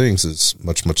of those things is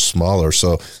much, much smaller.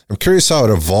 So I'm curious how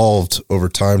it evolved over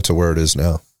time to where it is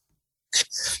now.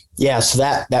 Yeah. So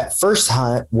that first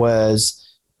hunt was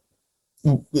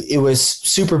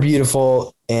super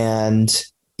beautiful, and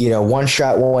 1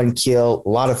 shot, 1 kill, a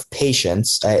lot of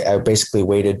patience. I basically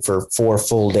waited for 4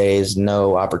 full days,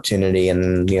 no opportunity.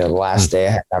 And the last day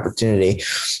I had an opportunity,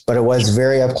 but it was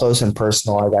very up close and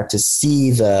personal. I got to see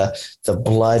the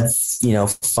blood,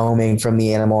 foaming from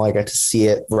the animal. I got to see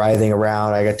it writhing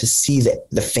around. I got to see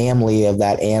the family of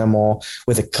that animal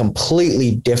with a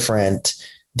completely different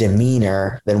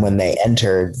demeanor than when they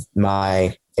entered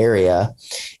my area.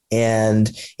 And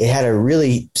it had a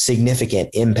really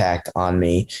significant impact on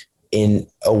me in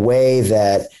a way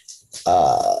that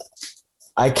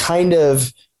I kind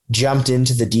of jumped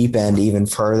into the deep end even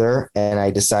further. And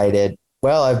I decided,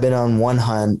 well, I've been on one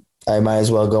hunt, I might as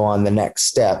well go on the next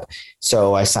step.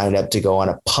 So I signed up to go on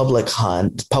a public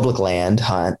land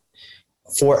hunt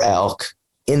for elk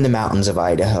in the mountains of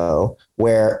Idaho,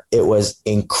 where it was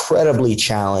incredibly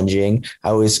challenging.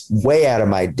 I was way out of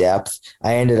my depth.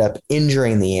 I ended up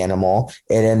injuring the animal.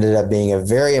 It ended up being a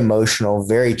very emotional,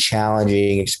 very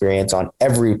challenging experience on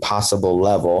every possible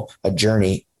level, a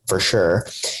journey for sure.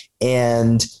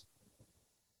 And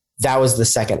that was the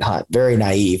second hunt. Very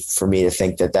naive for me to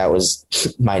think that was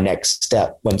my next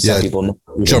step, when some people know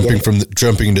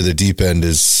jumping into the deep end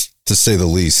is, to say the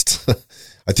least.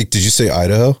 I think, did you say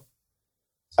Idaho?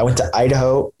 I went to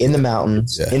Idaho in the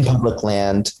mountains, in public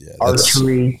land,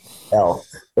 archery, elk.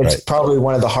 It's probably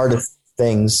one of the hardest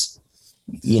things,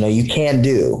 you can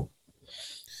do.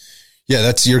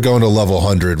 Yeah, you're going to level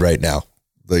 100 right now.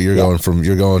 You're going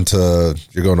to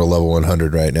level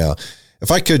 100 right now.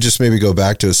 If I could just maybe go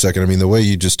back to a second, I mean, the way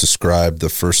you just described the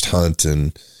first hunt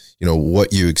and,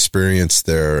 what you experienced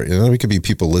there. It could be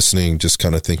people listening, just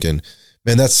kind of thinking,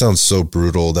 man, that sounds so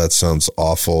brutal. That sounds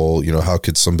awful. How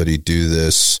could somebody do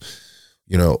this?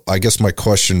 I guess my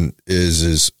question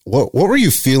is what were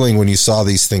you feeling when you saw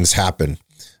these things happen?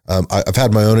 I've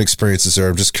had my own experiences there.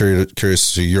 I'm just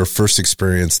curious to your first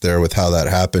experience there with how that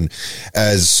happened,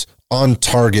 as on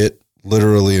target,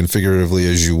 literally and figuratively,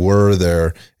 as you were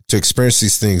there, to experience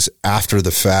these things after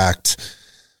the fact.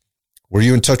 Were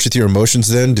you in touch with your emotions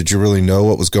then? Did you really know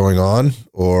what was going on,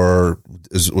 or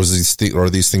are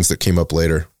these things that came up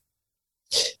later?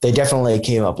 They definitely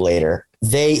came up later.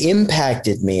 They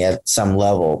impacted me at some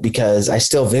level because I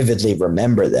still vividly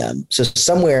remember them. So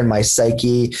somewhere in my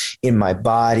psyche, in my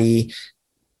body,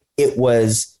 it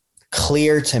was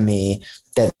clear to me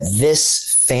that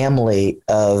this family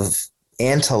of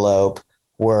antelope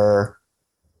were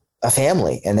a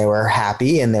family, and they were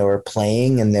happy, and they were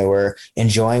playing, and they were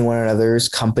enjoying one another's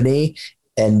company,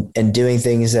 and doing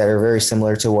things that are very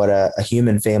similar to what a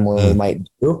human family might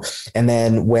do. And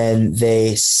then when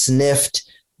they sniffed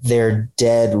their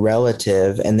dead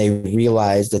relative and they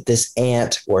realized that this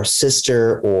aunt or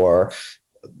sister or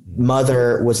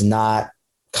mother was not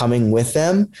coming with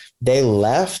them, they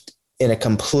left in a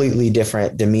completely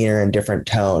different demeanor and different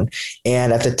tone.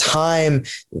 And at the time,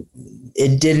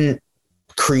 it didn't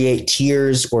create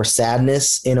tears or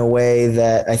sadness in a way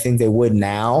that I think they would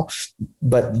now,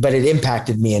 but it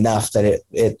impacted me enough that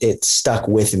it stuck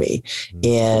with me.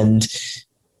 And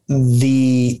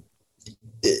there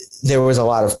was a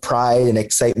lot of pride and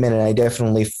excitement, and I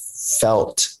definitely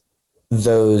felt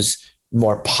those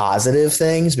more positive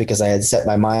things because I had set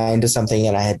my mind to something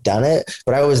and I had done it,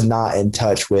 but I was not in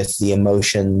touch with the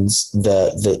emotions,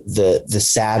 the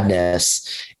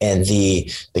sadness and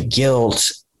the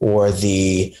guilt or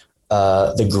the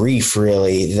grief,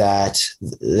 really, that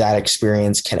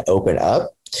experience can open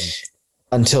up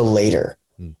until later.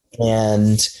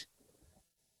 And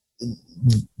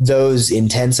those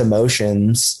intense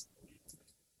emotions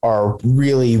are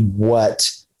really what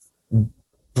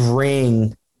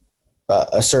bring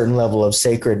a certain level of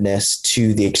sacredness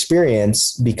to the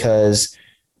experience, because,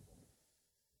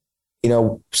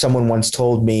 someone once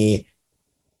told me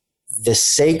the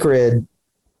sacred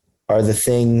are the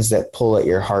things that pull at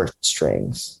your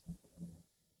heartstrings.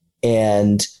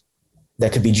 And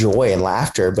that could be joy and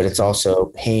laughter, but it's also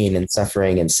pain and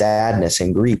suffering and sadness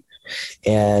and grief.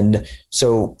 And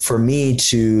so for me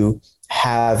to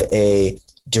have a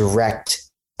direct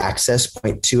access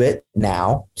point to it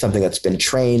now, something that's been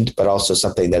trained, but also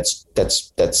something that's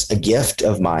a gift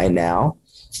of mine now,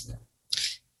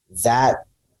 that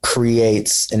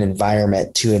creates an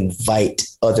environment to invite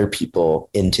other people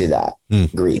into that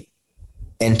grief,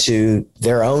 into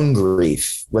their own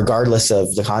grief, regardless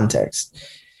of the context.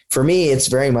 For me, it's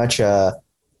very much an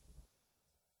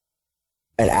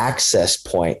access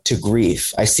point to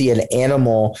grief. I see an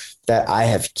animal that I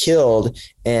have killed,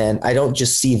 and I don't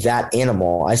just see that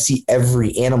animal. I see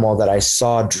every animal that I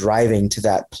saw driving to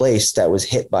that place that was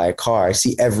hit by a car. I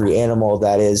see every animal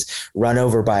that is run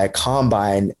over by a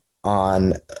combine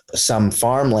on some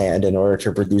farmland in order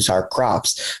to produce our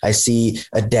crops. I see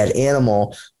a dead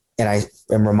animal, and I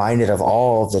am reminded of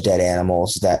all of the dead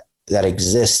animals that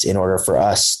exist in order for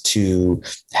us to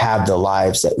have the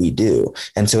lives that we do.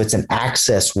 And so it's an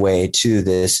access way to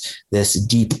this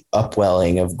deep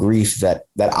upwelling of grief that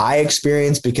I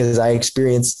experience because I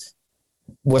experience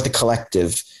what the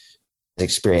collective is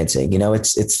experiencing.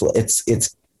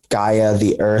 It's Gaia,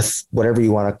 the earth, whatever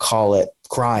you want to call it,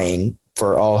 crying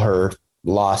for all her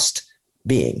lost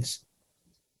beings.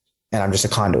 And I'm just a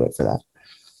conduit for that.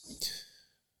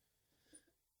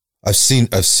 I've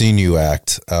seen you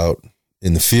act out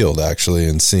in the field, actually,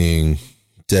 and seeing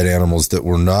dead animals that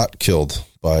were not killed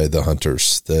by the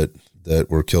hunters, that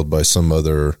were killed by some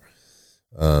other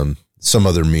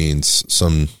means.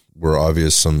 Some were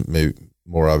obvious, some maybe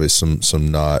more obvious,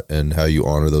 some not, and how you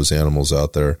honor those animals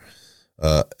out there.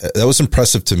 That was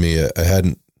impressive to me. I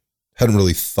hadn't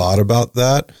really thought about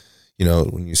that.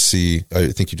 When you see, I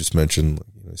think you just mentioned,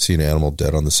 see an animal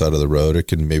dead on the side of the road, it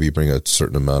can maybe bring a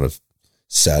certain amount of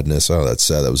sadness. Oh, that's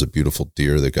sad. That was a beautiful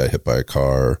deer that got hit by a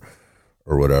car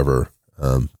or whatever.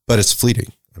 But it's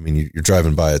fleeting. I mean, you're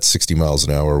driving by at 60 miles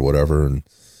an hour or whatever, and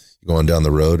you're going down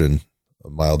the road, and a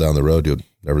mile down the road, you'll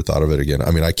never thought of it again.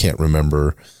 I mean, I can't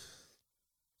remember.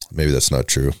 Maybe that's not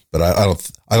true, but I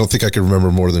don't think I can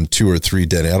remember more than 2 or 3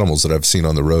 dead animals that I've seen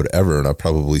on the road ever. And I've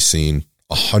probably seen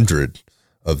 100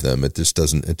 of them. It just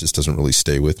doesn't really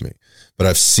stay with me, but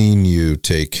I've seen you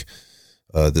take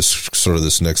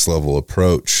this next level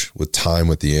approach with time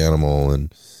with the animal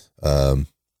and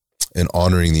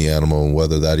honoring the animal, and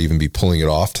whether that even be pulling it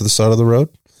off to the side of the road,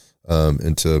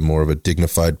 into more of a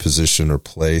dignified position or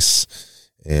place,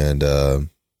 and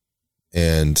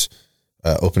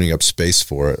opening up space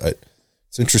for it.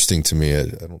 It's interesting to me. I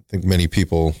don't think many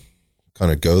people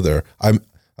kind of go there. I'm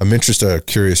interested,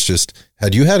 curious, just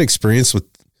had you had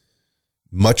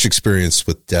much experience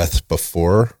with death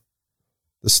before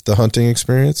the hunting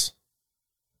experience?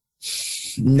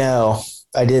 No,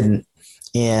 I didn't.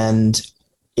 And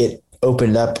it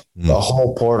opened up a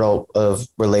whole portal of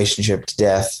relationship to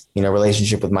death,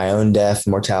 relationship with my own death,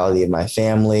 mortality of my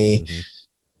family,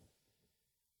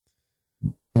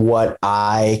 what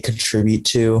I contribute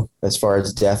to as far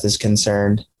as death is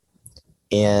concerned.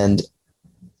 And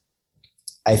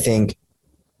I think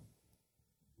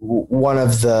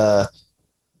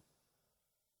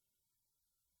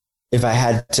if I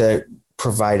had to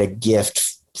provide a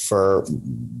gift for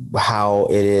how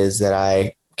it is that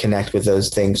I connect with those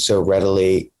things so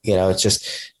readily, it's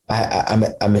just, I'm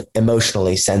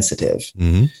emotionally sensitive.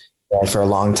 Mm-hmm. And for a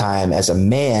long time as a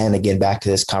man, again, back to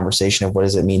this conversation of what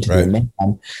does it mean to be a man,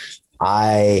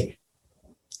 I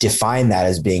define that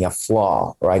as being a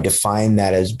flaw, or I define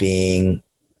that as being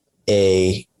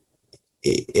a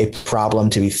problem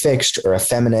to be fixed or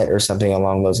effeminate or something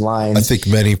along those lines. I think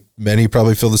many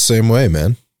probably feel the same way,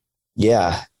 man.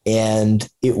 Yeah. And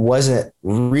it wasn't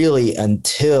really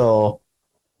until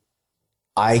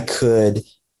I could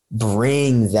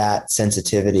bring that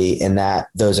sensitivity and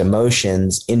those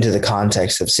emotions into the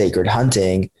context of sacred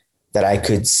hunting that I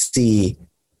could see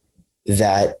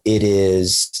that it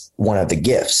is one of the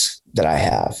gifts that I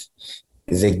have,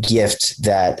 the gift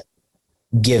that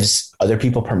gives other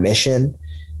people permission,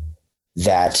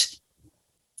 that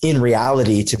in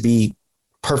reality, to be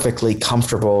perfectly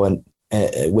comfortable and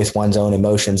with one's own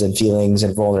emotions and feelings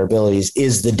and vulnerabilities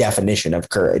is the definition of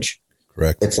courage.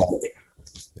 Correct. It's like,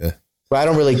 I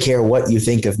don't really care what you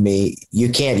think of me. You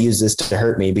can't use this to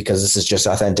hurt me because this is just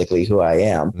authentically who I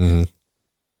am. Mm-hmm.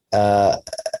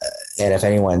 And if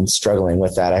anyone's struggling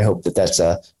with that, I hope that that's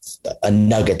a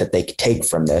nugget that they could take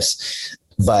from this.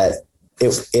 But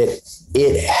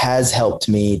it has helped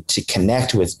me to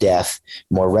connect with death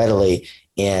more readily.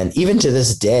 And even to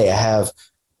this day, I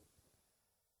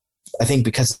think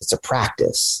because it's a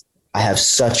practice, I have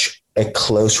such a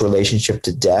close relationship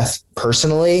to death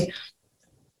personally.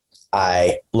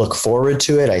 I look forward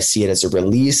to it. I see it as a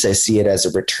release. I see it as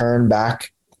a return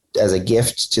back as a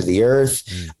gift to the earth.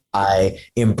 I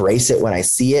embrace it when I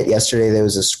see it. Yesterday, there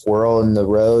was a squirrel in the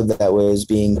road that was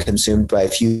being consumed by a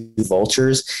few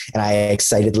vultures. And I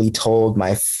excitedly told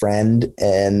my friend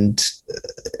and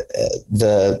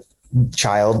the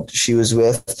child she was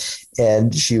with,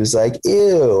 and she was like,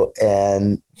 ew.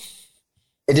 And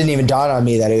it didn't even dawn on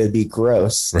me that it would be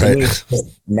gross. Right. It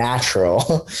was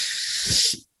natural.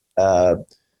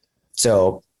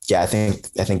 So yeah, I think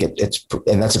it's,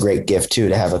 and that's a great gift too,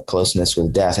 to have a closeness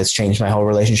with death. It's changed my whole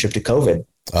relationship to COVID.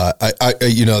 I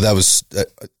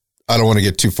don't want to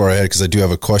get too far ahead because I do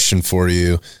have a question for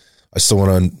you. I still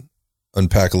want to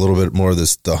unpack a little bit more of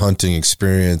the hunting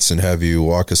experience and have you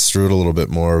walk us through it a little bit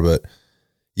more. But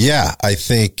yeah, I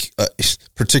think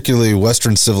particularly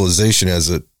Western civilization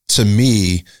has to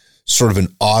me, sort of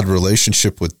an odd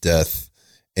relationship with death,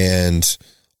 and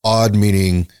odd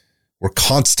meaning we're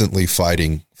constantly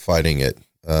fighting it.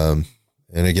 And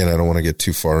again, I don't want to get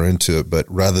too far into it, but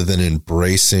rather than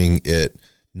embracing it,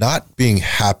 not being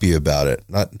happy about it,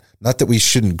 not that we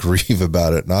shouldn't grieve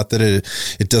about it, not that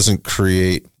it doesn't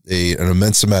create an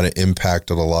immense amount of impact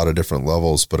at a lot of different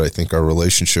levels, but I think our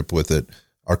relationship with it,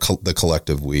 the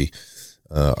collective we,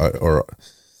 or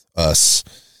us,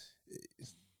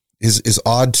 is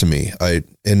odd to me. I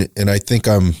think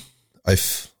I'm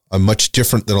much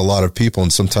different than a lot of people,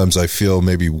 and sometimes I feel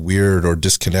maybe weird or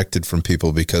disconnected from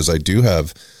people because I do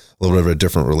have a little bit of a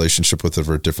different relationship with it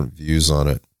or different views on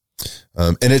it.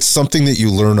 And it's something that you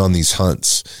learn on these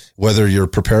hunts, whether you're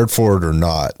prepared for it or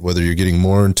not, whether you're getting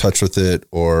more in touch with it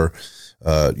or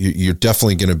you're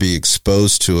definitely going to be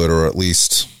exposed to it, or at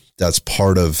least that's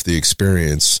part of the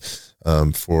experience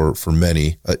for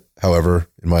many. However,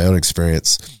 in my own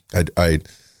experience, I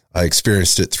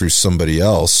experienced it through somebody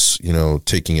else,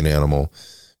 taking an animal.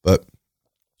 But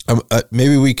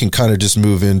maybe we can kind of just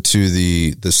move into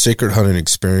the sacred hunting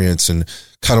experience and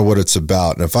kind of what it's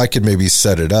about. And if I could maybe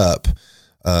set it up,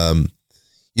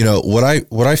 what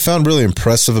I found really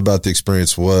impressive about the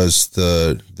experience was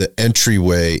the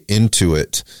entryway into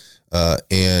it,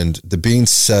 and the being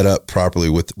set up properly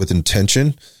with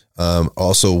intention.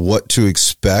 Also what to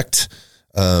expect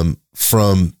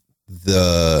from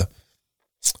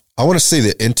I want to say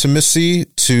the intimacy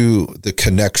to the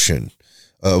connection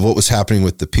of what was happening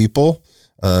with the people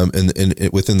and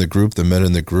within the group, the men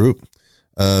in the group.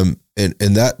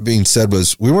 And that being said,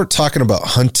 we weren't talking about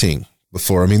hunting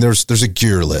before. I mean, there's a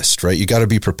gear list, right? You got to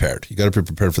be prepared. You got to be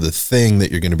prepared for the thing that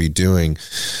you're going to be doing.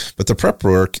 But the prep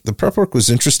work was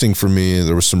interesting for me.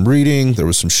 There was some reading, there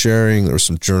was some sharing, there was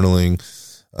some journaling.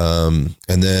 And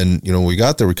then, when we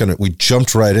got there, we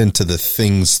jumped right into the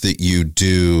things that you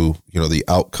do, the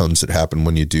outcomes that happen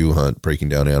when you do hunt, breaking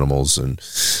down animals and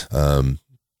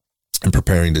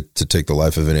preparing to take the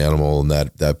life of an animal, and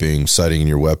that being sighting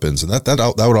your weapons. And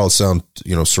that would all sound,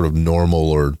 sort of normal,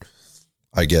 or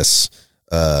I guess,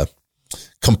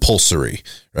 compulsory,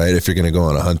 right? If you're going to go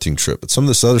on a hunting trip. But some of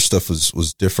this other stuff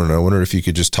was different. I wondered if you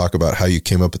could just talk about how you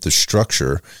came up with the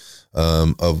structure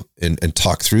and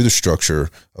talk through the structure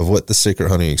of what the sacred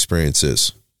hunting experience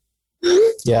is.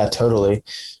 Yeah, totally.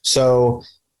 So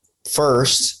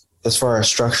first, as far as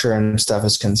structure and stuff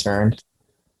is concerned,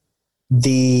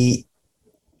 we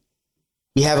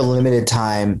have a limited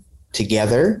time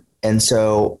together. And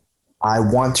so I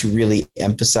want to really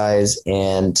emphasize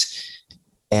and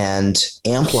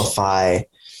amplify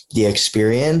the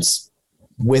experience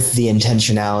with the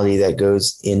intentionality that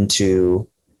goes into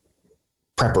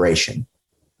preparation.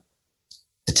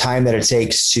 The time that it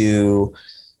takes to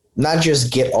not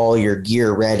just get all your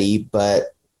gear ready,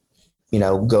 but,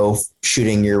 go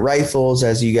shooting your rifles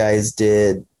as you guys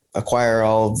did, acquire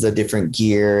all of the different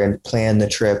gear and plan the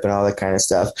trip and all that kind of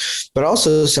stuff, but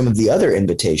also some of the other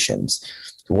invitations.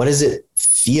 What does it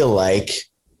feel like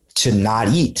to not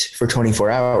eat for 24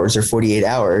 hours or 48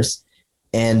 hours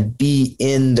and be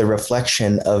in the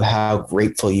reflection of how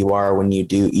grateful you are when you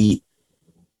do eat,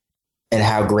 and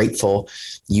how grateful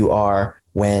you are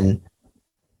when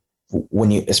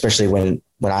you, especially when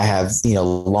I have,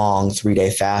 long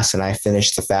 3-day fasts and I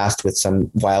finish the fast with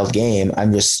some wild game,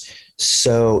 I'm just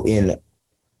so in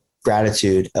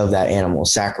gratitude of that animal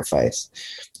sacrifice.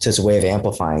 So it's a way of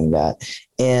amplifying that.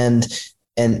 And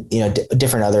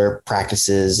different other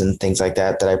practices and things like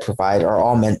that I provide are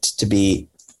all meant to be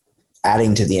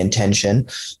adding to the intention.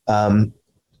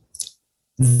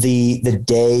 The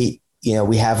day,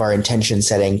 we have our intention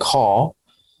setting call,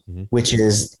 which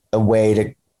is a way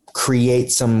to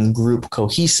create some group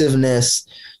cohesiveness,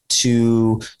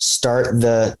 to start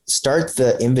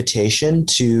the invitation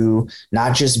to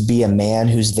not just be a man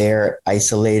who's there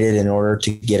isolated in order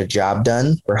to get a job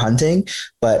done for hunting,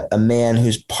 but a man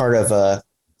who's part of a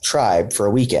tribe for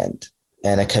a weekend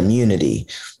and a community,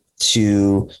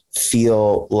 to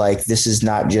feel like this is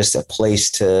not just a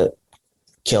place to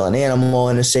kill an animal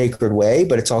in a sacred way,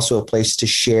 but it's also a place to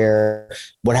share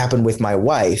what happened with my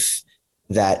wife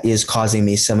that is causing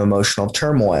me some emotional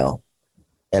turmoil.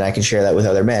 And I can share that with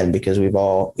other men because we've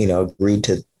all, agreed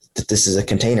to that this is a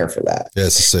container for that. Yeah,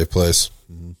 it's a safe place.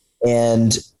 Mm-hmm.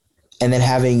 And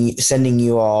then sending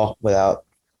you all, without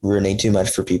ruining too much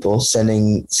for people,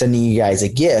 sending you guys a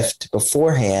gift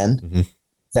beforehand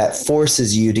that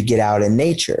forces you to get out in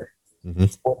nature,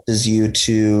 forces you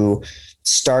to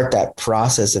start that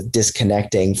process of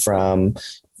disconnecting from,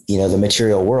 the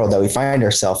material world that we find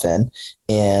ourselves in,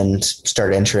 and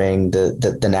start entering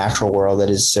the natural world that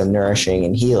is so nourishing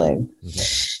and healing.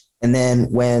 And then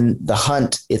when the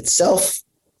hunt itself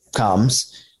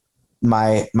comes,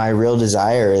 my real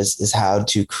desire is how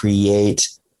to create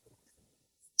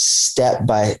step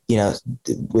by,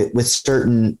 with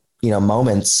certain,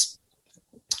 moments,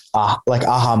 like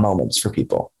aha moments for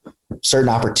people, certain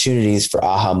opportunities for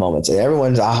aha moments. And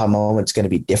everyone's aha moment is going to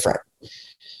be different,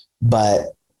 but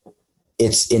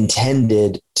it's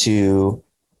intended to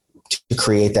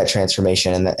create that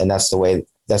transformation. And that's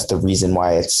the reason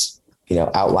why it's,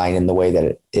 outlined in the way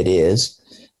that it is.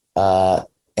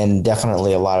 And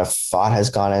definitely a lot of thought has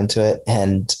gone into it,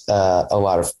 and a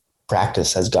lot of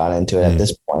practice has gone into it at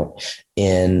this point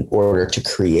in order to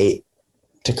create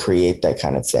that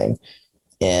kind of thing.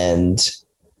 And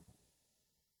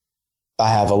I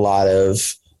have a lot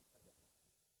of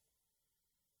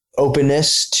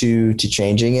openness to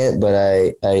changing it, but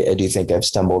I do think I've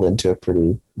stumbled into a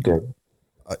pretty good.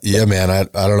 Yeah, man. I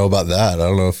don't know about that. I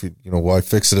don't know if why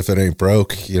fix it if it ain't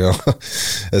broke,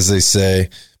 as they say.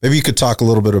 Maybe you could talk a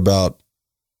little bit about,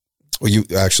 you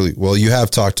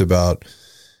have talked about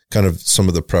kind of some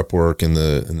of the prep work and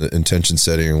the intention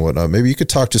setting and whatnot. Maybe you could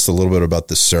talk just a little bit about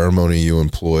the ceremony you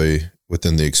employ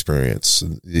within the experience,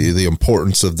 the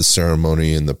importance of the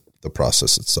ceremony and the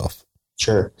process itself.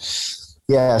 Sure.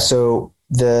 Yeah. So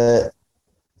a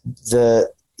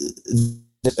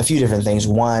few different things.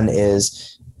 One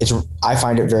is I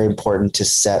find it very important to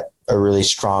set a really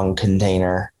strong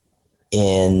container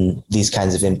in these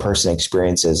kinds of in-person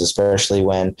experiences, especially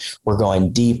when we're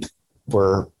going deep,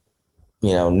 we're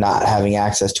not having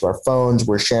access to our phones.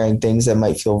 We're sharing things that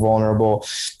might feel vulnerable.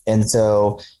 And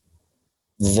so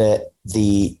the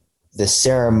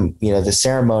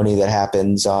ceremony that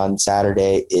happens on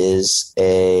Saturday is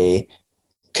a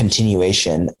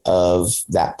continuation of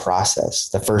that process.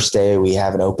 The first day we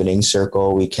have an opening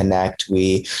circle, we connect,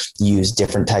 we use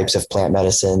different types of plant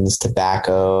medicines,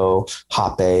 tobacco,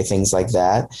 hape, things like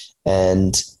that.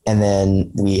 And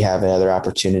then we have another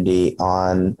opportunity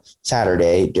on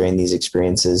Saturday during these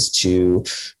experiences to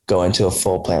go into a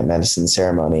full plant medicine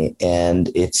ceremony.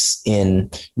 And it's in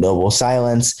noble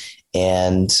silence,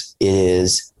 and it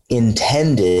is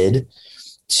intended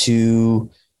to,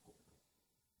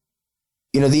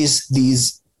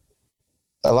 these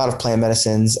a lot of plant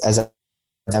medicines as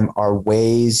them are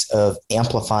ways of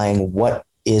amplifying what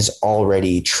is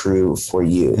already true for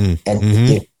you and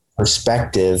give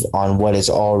perspective on what is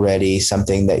already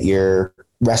something that you're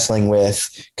wrestling with,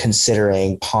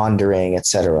 considering, pondering,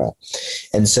 etc.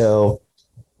 And so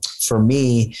for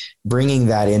me, bringing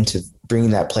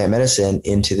that plant medicine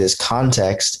into this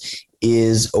context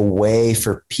is a way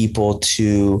for people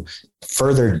to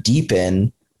further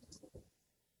deepen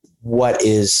what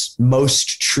is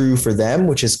most true for them,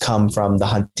 which has come from the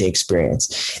hunting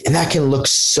experience. And that can look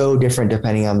so different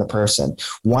depending on the person.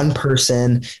 One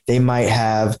person, they might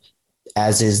have,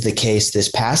 as is the case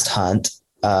this past hunt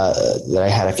that I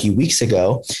had a few weeks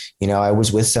ago, I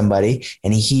was with somebody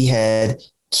and he had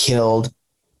killed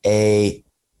a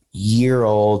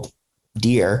year-old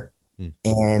deer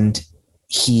and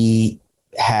he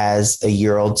has a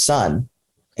year-old son,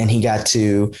 and he got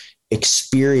to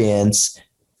experience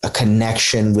a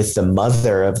connection with the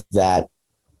mother of that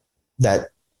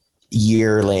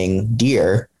yearling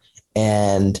deer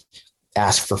and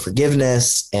ask for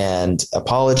forgiveness and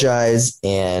apologize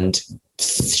and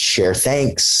share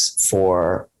thanks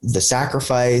for the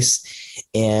sacrifice.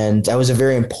 And that was a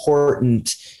very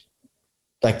important,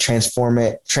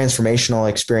 transformational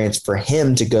experience for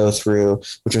him to go through,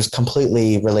 which was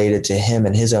completely related to him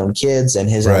and his own kids and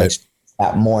his own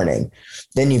that morning.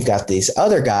 Then you've got this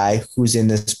other guy who's in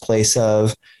this place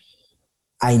of,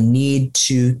 I need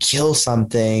to kill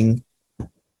something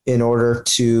in order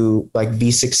to be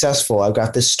successful. I've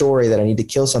got this story that I need to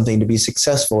kill something to be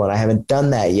successful, and I haven't done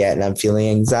that yet. And I'm feeling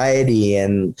anxiety,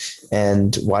 and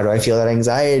why do I feel that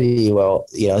anxiety? Well,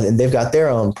 and they've got their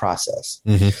own process.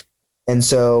 And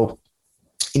so,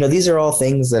 these are all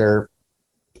things that are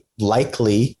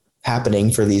likely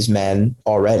happening for these men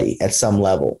already at some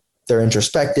level. They're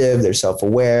introspective, they're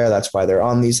self-aware. That's why they're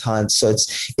on these hunts. So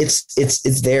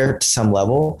it's there to some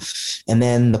level. And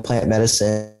then the plant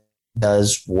medicine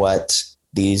does what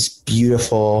these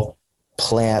beautiful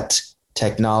plant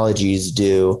technologies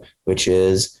do, which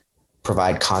is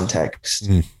provide context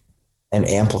and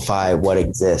amplify what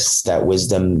exists, that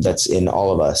wisdom that's in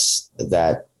all of us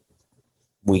that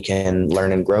we can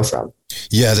learn and grow from.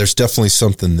 Yeah, there's definitely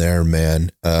something there,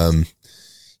 man.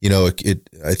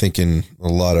 I think in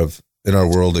our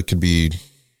world, it could be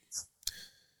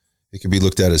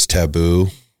looked at as taboo,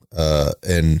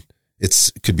 and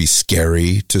it could be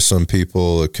scary to some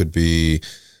people. It could be,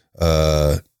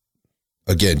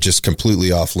 again, just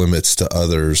completely off limits to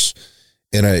others.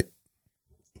 And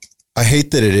I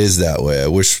hate that it is that way. I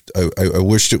wished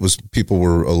it was, people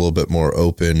were a little bit more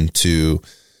open to,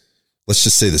 let's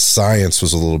just say the science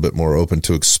was a little bit more open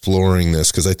to exploring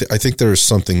this, because I think there is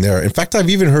something there. In fact, I've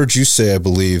even heard you say, I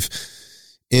believe,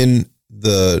 in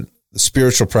the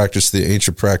spiritual practice, the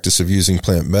ancient practice of using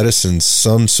plant medicines,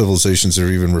 some civilizations are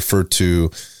even referred to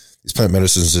these plant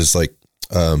medicines as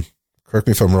correct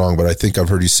me if I'm wrong, but I think I've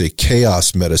heard you say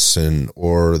chaos medicine,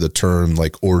 or the term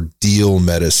ordeal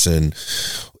medicine.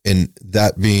 And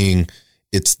that being,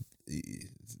 it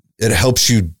helps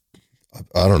you,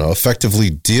 I don't know, effectively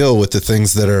deal with the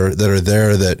things that are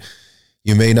there that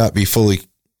you may not be fully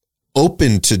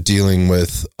open to dealing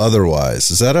with otherwise.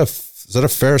 Is that a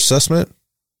fair assessment?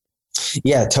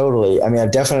 Yeah, totally. I mean,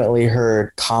 I've definitely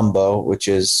heard Kambo, which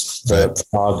is the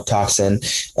frog toxin,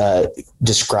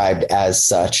 described as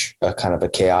such, a kind of a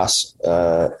chaos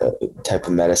type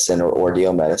of medicine or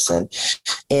ordeal medicine.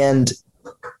 And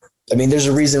I mean, there's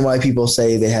a reason why people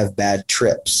say they have bad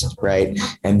trips, right?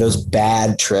 And those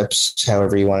bad trips,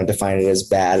 however you want to define it as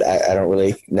bad, I don't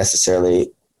really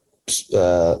necessarily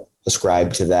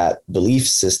ascribe to that belief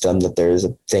system that there's a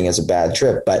thing as a bad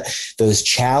trip. But those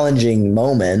challenging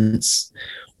moments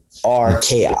are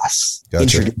chaos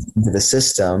introduced into the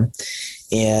system.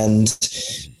 And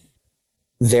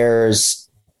there's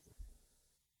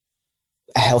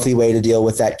a healthy way to deal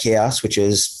with that chaos, which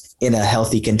is in a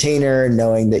healthy container,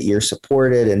 knowing that you're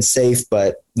supported and safe,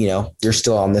 but you're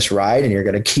still on this ride and you're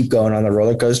going to keep going on the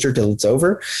roller coaster till it's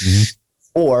over. Mm-hmm.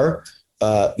 Or,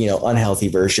 unhealthy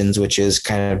versions, which is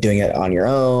kind of doing it on your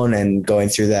own and going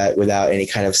through that without any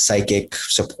kind of psychic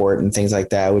support and things like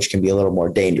that, which can be a little more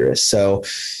dangerous. So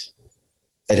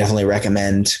I definitely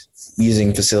recommend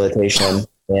using facilitation.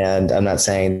 And I'm not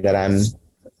saying that I'm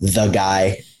the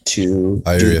guy to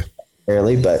do it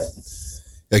fairly, but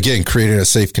again, creating a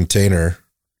safe container,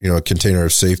 a container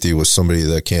of safety with somebody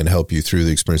that can help you through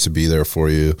the experience, to be there for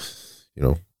you,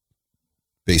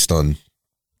 based on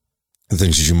the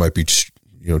things that you might be,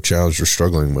 challenged or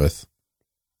struggling with.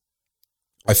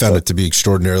 I found it to be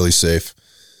extraordinarily safe,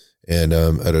 and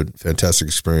had a fantastic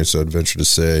experience. I'd venture to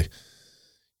say,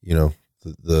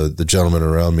 the gentleman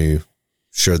around me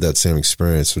shared that same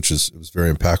experience, it was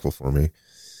very impactful for me.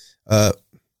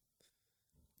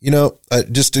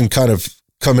 Just in kind of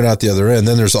coming out the other end,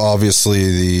 then there's obviously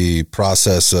the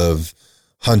process of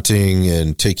hunting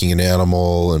and taking an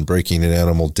animal and breaking an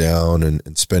animal down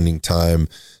and spending time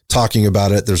talking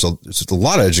about it. There's a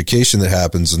lot of education that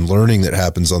happens and learning that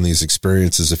happens on these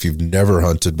experiences. If you've never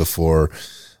hunted before,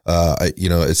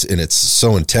 it's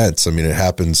so intense. I mean, it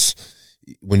happens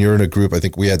when you're in a group. I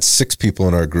think we had 6 people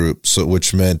in our group, so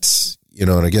which meant,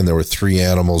 and again, there were 3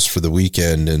 animals for the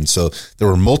weekend. And so there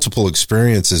were multiple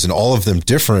experiences and all of them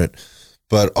different,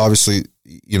 but obviously,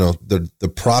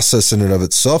 the process in and of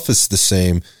itself is the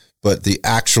same, but the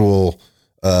actual,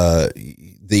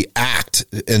 the act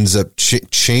ends up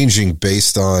changing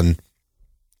based on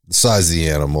the size of the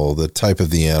animal, the type of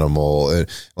the animal, and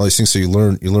all these things. So you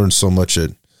learn so much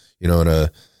in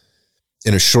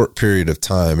a short period of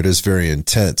time. It is very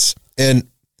intense. And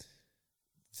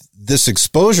this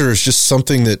exposure is just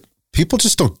something that people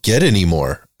just don't get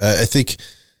anymore. I think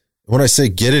when I say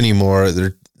get anymore, I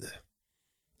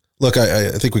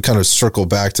think we kind of circle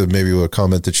back to maybe a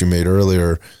comment that you made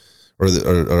earlier,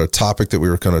 or a topic that we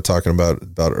were kind of talking about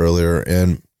earlier.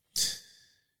 And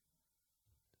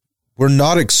we're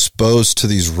not exposed to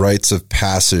these rites of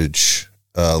passage,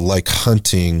 like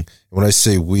hunting. When I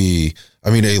say we, I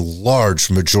mean a large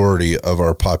majority of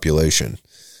our population.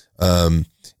 And,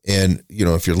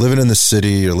 if you're living in the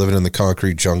city, you're living in the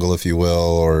concrete jungle, if you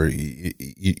will, or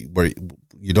where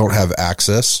you don't have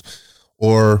access,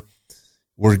 or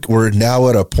we're now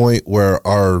at a point where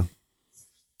our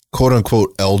quote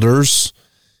unquote elders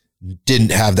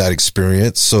didn't have that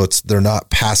experience. So they're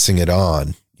not passing it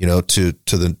on, to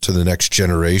the next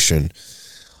generation.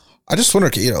 I just wonder,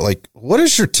 what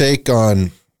is your take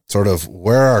on sort of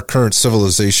where our current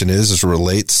civilization is as it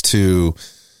relates to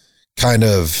kind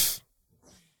of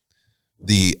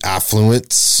the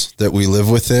affluence that we live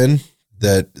within,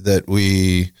 that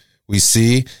we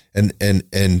see, and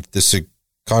this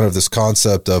kind of this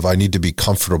concept of, I need to be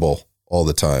comfortable all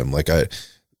the time.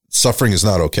 Suffering is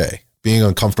not okay. Being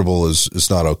uncomfortable is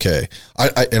not okay.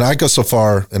 I go so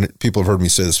far, and people have heard me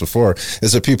say this before,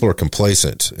 is that people are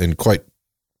complacent, and quite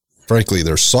frankly,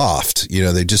 they're soft.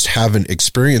 They just haven't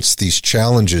experienced these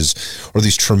challenges or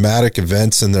these traumatic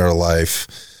events in their life.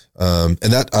 And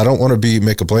that, I don't want to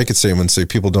make a blanket statement and say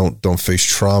people don't face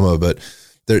trauma, but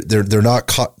they're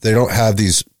not they don't have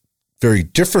these very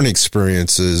different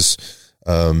experiences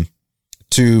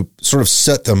to sort of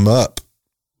set them up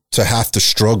to have to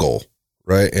struggle,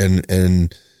 right?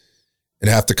 And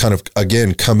have to kind of,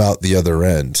 again, come out the other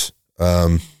end.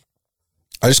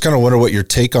 I just kind of wonder what your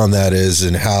take on that is,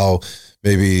 and how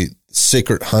maybe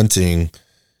sacred hunting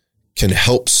can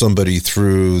help somebody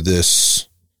through this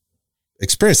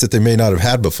experience that they may not have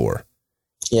had before.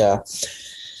 Yeah.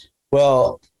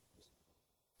 Well,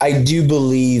 I do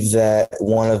believe that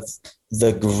one of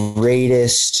the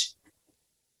greatest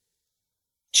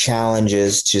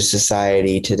challenges to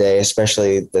society today,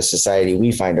 especially the society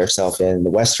we find ourselves in, the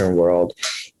Western world,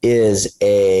 is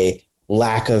a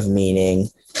lack of meaning,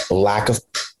 a lack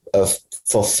of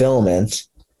fulfillment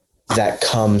that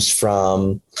comes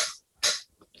from,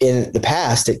 in the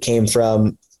past, it came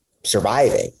from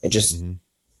surviving. It just,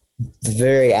 the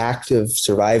very act of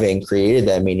surviving created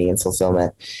that meaning and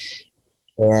fulfillment.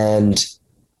 And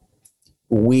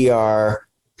we are,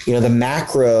 the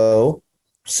macro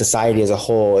society as a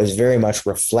whole is very much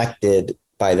reflected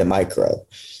by the micro.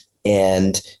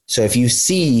 And so if you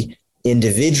see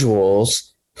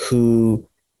individuals who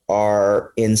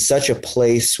are in such a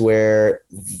place where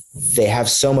they have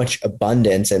so much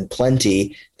abundance and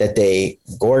plenty that they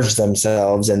gorge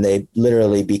themselves and they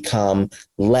literally become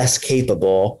less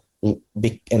capable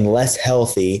and less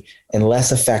healthy and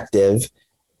less effective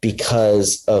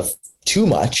because of too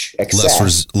much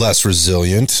excess. Less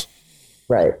resilient.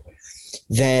 Right.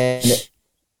 Then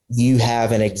you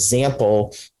have an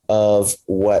example of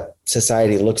what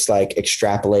society looks like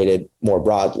extrapolated more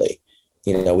broadly.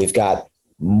 We've got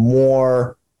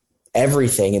more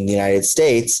everything in the United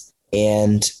States,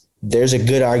 and there's a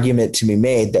good argument to be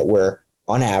made that we're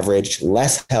on average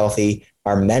less healthy.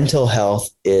 Our mental health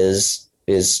is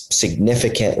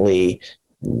significantly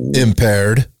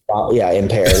impaired.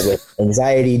 Impaired with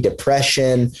anxiety,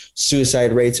 depression,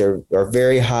 suicide rates are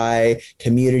very high.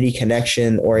 Community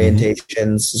connection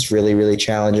orientations is really, really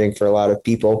challenging for a lot of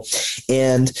people.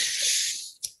 And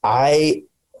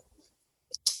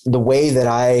the way that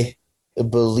I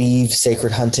believe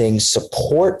sacred hunting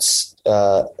supports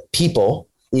people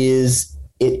is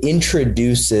it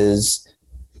introduces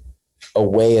a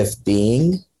way of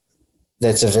being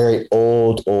that's a very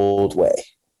old way.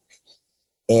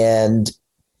 And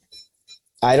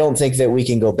I don't think that we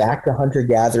can go back to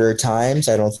hunter-gatherer times.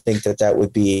 I don't think that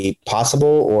would be possible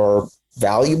or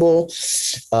valuable.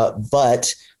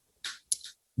 But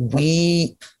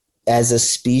we, as a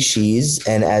species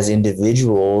and as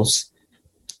individuals,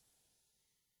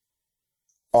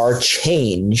 are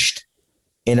changed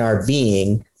in our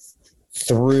being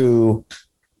through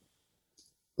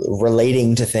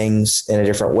relating to things in a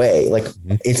different way. Like,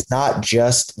 it's not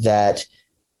just that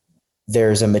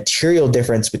there's a material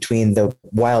difference between the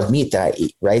wild meat that I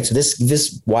eat, right? So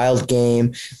this wild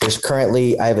game,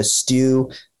 I have a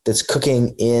stew that's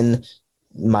cooking in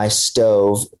my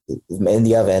stove in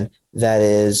the oven that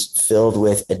is filled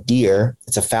with a deer.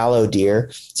 It's a fallow deer.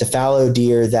 It's a fallow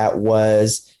deer that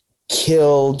was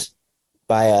killed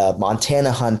by a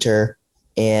Montana hunter,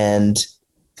 and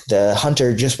the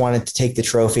hunter just wanted to take the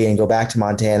trophy and go back to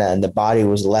Montana, and the body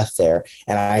was left there.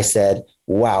 And I said,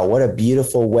 wow, what a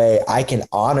beautiful way I can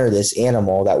honor this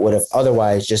animal that would have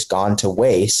otherwise just gone to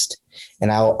waste.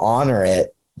 And I'll honor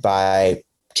it by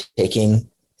taking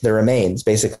the remains,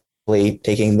 basically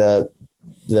taking the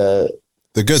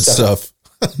good stuff,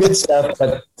 but stuff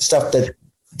that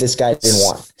this guy didn't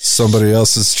want. Somebody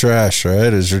else's trash,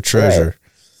 right? Is your treasure.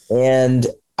 Right. And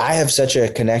I have such a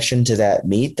connection to that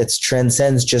meat that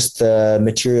transcends just the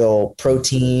material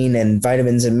protein and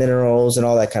vitamins and minerals and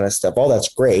all that kind of stuff. All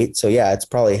that's great. So yeah, it's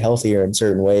probably healthier in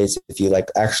certain ways if you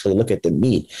actually look at the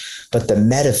meat, but the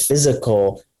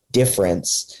metaphysical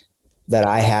difference that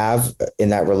I have in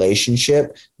that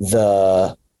relationship,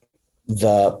 the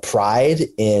pride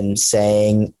in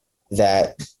saying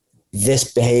that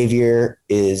this behavior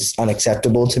is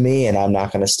unacceptable to me and I'm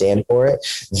not going to stand for it.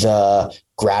 The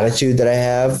gratitude that I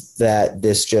have that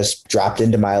this just dropped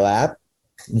into my lap,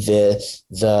 the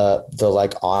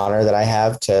honor that I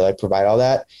have to provide all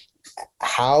that.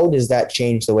 How does that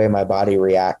change the way my body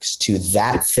reacts to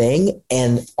that thing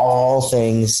and all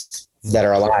things that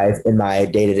are alive in my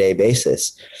day-to-day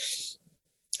basis?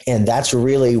 And that's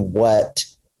really what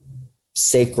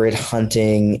sacred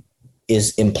hunting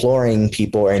is imploring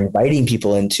people or inviting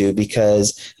people into,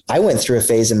 because I went through a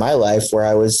phase in my life where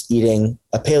I was eating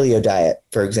a paleo diet,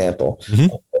 for example.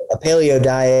 A paleo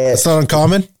diet. It's not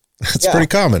uncommon. It's pretty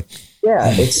common. Yeah.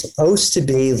 It's supposed to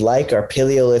be like our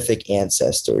Paleolithic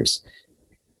ancestors,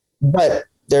 but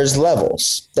there's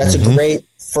levels. That's a great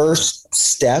first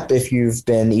step. If you've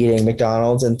been eating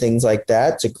McDonald's and things like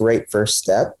that, it's a great first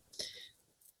step.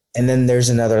 And then there's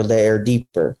another layer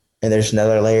deeper, and there's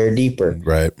another layer deeper.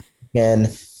 Right. And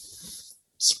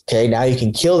okay, now you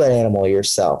can kill that animal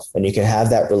yourself, and you can have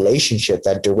that relationship,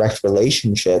 that direct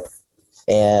relationship.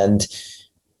 And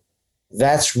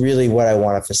that's really what I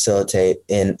want to facilitate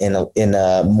in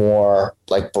a more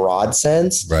broad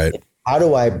sense. Right. How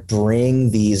do I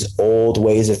bring these old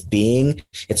ways of being?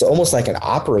 It's almost like an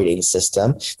operating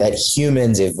system that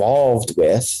humans evolved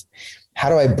with. How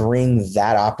do I bring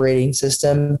that operating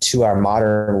system to our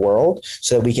modern world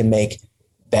so that we can make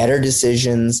better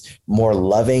decisions, more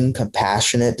loving,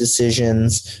 compassionate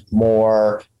decisions,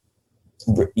 more,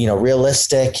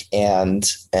 realistic and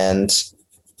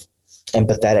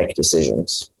empathetic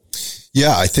decisions?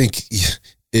 Yeah, I think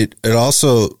it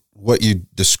also, what you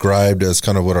described as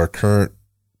kind of what our current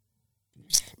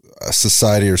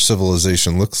society or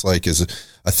civilization looks like, is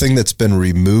a thing that's been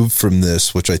removed from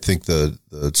this, which I think the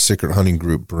Sacred Hunting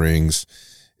Group brings,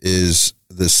 is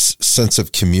this sense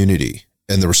of community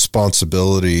and the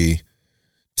responsibility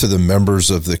to the members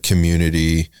of the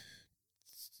community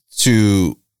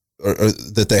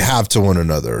that they have to one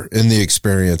another in the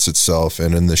experience itself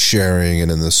and in the sharing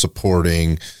and in the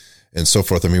supporting and so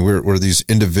forth. I mean, we're these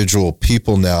individual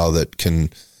people now that can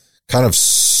kind of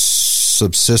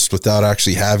subsist without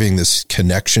actually having this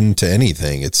connection to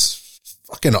anything. It's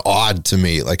fucking odd to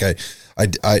me. Like I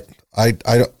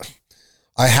don't,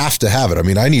 I have to have it. I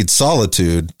mean, I need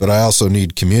solitude, but I also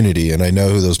need community, and I know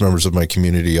who those members of my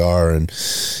community are. And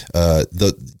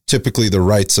typically the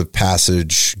rites of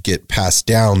passage get passed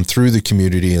down through the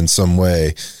community in some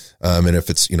way. And if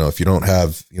it's, if you don't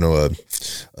have,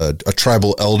 a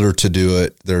tribal elder to do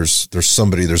it, there's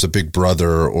somebody, there's a big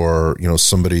brother or,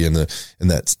 somebody in the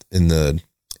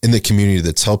community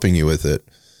that's helping you with it.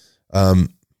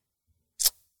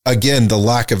 Again, the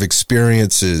lack of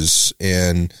experiences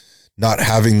and not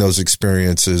having those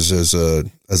experiences as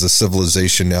a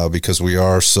civilization now, because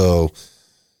we're so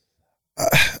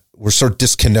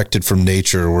disconnected from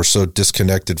nature. We're so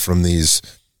disconnected from these,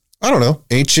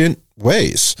 ancient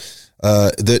ways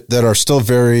that are still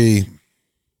very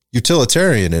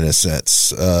utilitarian in a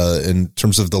sense, in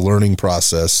terms of the learning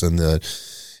process and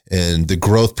the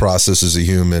growth process as a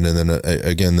human, and then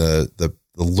again the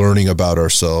learning about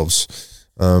ourselves.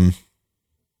 I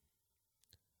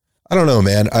don't know,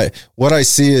 man. What I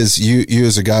see is you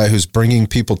as a guy who's bringing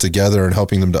people together and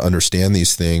helping them to understand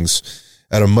these things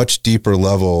at a much deeper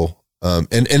level.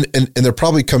 And they're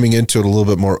probably coming into it a little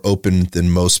bit more open than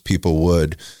most people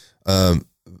would. And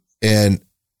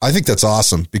I think that's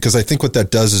awesome, because I think what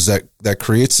that does is that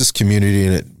creates this community,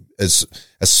 and as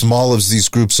small as these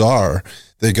groups are,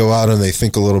 they go out and they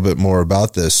think a little bit more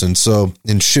about this. And so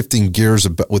in shifting gears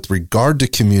with regard to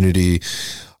community,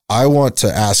 I want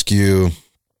to ask you,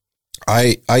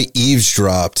 I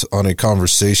eavesdropped on a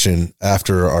conversation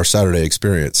after our Saturday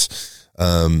experience.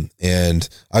 And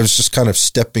I was just kind of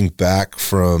stepping back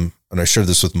from, and I shared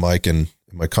this with Mike in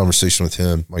my conversation with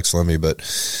him, Mike Slemmy, but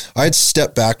I had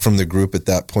stepped back from the group at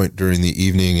that point during the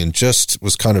evening and just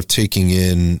was kind of taking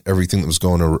in everything that was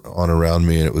going on around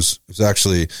me. And it was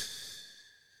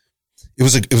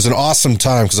an awesome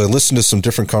time, because I listened to some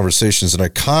different conversations, and I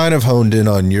kind of honed in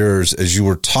on yours as you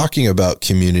were talking about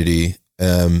community.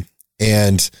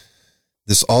 And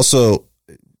this also,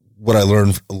 what I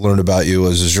learned about you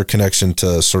is your connection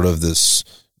to sort of this,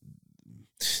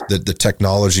 the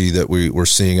technology that we're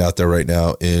seeing out there right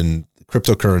now in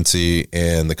cryptocurrency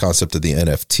and the concept of the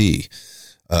NFT.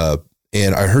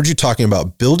 And I heard you talking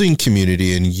about building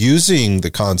community and using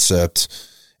the concept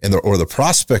or the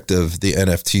prospect of the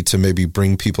NFT to maybe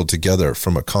bring people together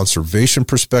from a conservation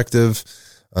perspective,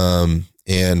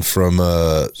 and from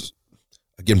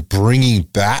again, bringing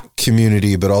back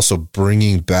community, but also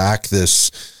bringing back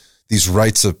these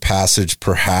rites of passage,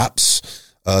 perhaps,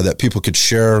 that people could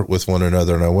share with one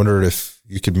another. And I wondered if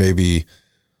you could maybe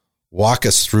walk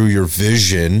us through your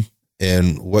vision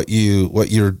and where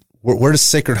does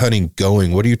Sacred Hunting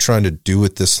going? What are you trying to do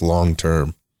with this long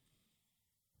term?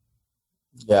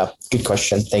 Yeah, good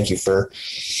question. Thank you for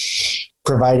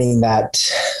providing that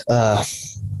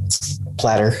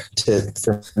platter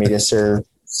for me to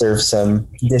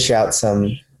dish out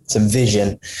some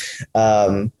vision.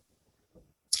 I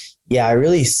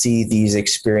really see these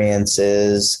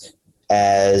experiences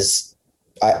as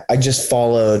I just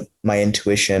followed my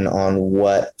intuition on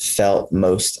what felt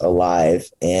most alive.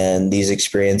 And these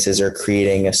experiences are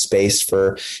creating a space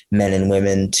for men and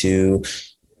women to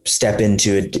step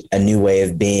into a new way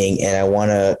of being. And I want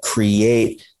to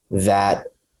create that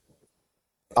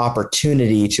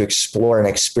opportunity to explore and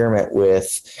experiment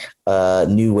with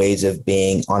new ways of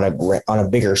being on a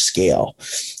bigger scale.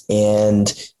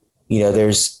 And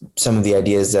there's some of the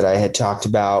ideas that I had talked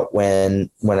about when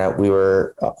we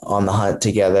were on the hunt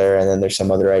together, and then there's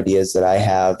some other ideas that I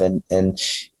have. And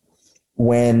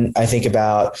when I think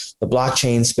about the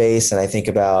blockchain space and I think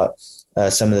about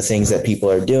some of the things that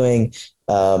people are doing,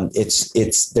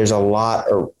 there's a lot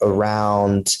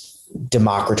around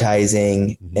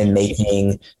democratizing and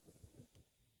making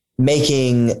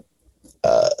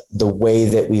the way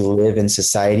that we live in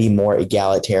society more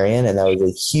egalitarian. And that was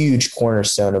a huge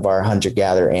cornerstone of our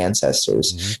hunter-gatherer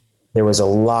ancestors. Mm-hmm. There was a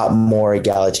lot more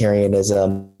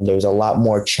egalitarianism. There was a lot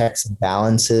more checks and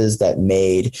balances that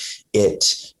made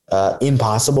it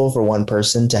impossible for one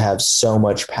person to have so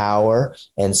much power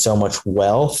and so much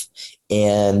wealth.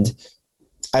 And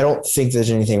I don't think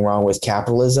there's anything wrong with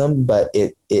capitalism, but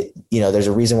there's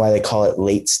a reason why they call it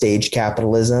late stage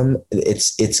capitalism.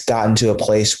 It's gotten to a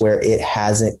place where it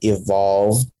hasn't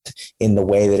evolved in the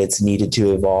way that it's needed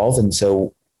to evolve. And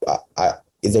so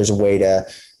there's a way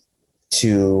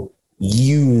to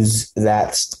use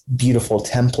that beautiful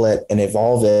template and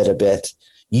evolve it a bit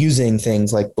using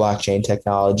things like blockchain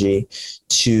technology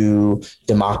to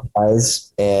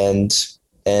democratize and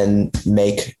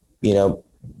make,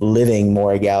 living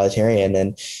more egalitarian.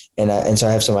 And so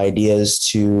I have some ideas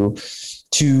to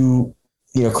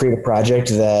create a project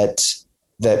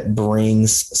that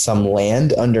brings some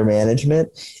land under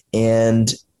management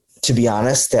and to be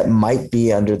honest, that might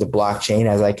be under the blockchain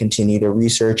as I continue to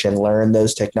research and learn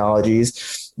those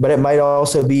technologies, but it might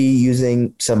also be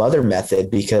using some other method,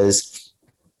 because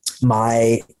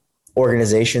my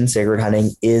organization, Sacred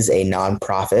Hunting, is a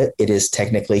nonprofit. It is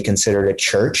technically considered a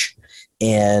church.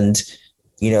 And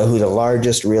you know who the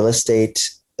largest real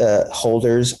estate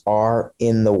holders are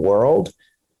in the world?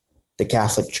 The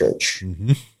Catholic Church.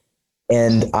 Mm-hmm.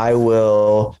 And I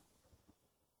will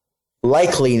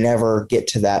likely never get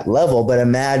to that level, but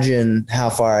imagine how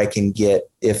far I can get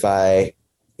if I,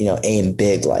 aim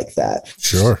big like that.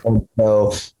 Sure. And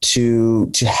so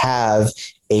to have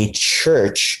a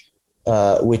church,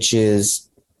 which is,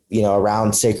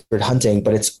 around sacred hunting,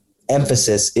 but its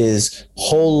emphasis is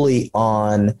wholly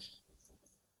on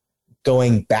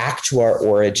going back to our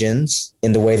origins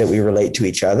in the way that we relate to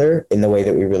each other, in the way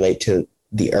that we relate to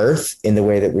the earth, in the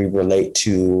way that we relate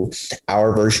to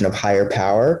our version of higher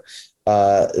power.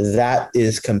 That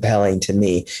is compelling to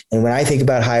me. And when I think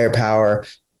about higher power,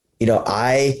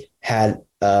 I had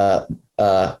a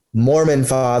Mormon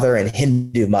father and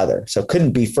Hindu mother, so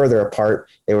couldn't be further apart.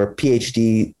 They were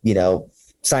PhD,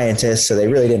 scientists, so they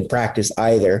really didn't practice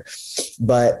either.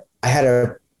 But I had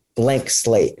a blank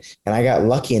slate, and I got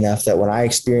lucky enough that when I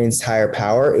experienced higher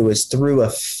power, it was through a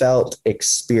felt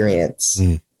experience.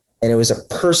 And it was a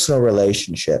personal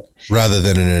relationship rather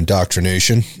than an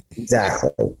indoctrination.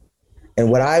 Exactly. And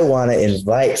what I want to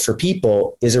invite for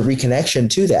people is a reconnection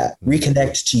to that.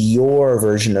 Reconnect to your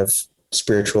version of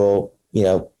spiritual,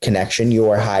 connection,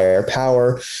 your higher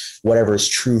power, whatever is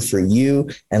true for you.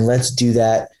 And let's do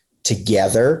that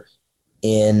together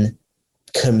in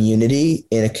community,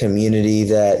 in a community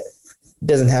that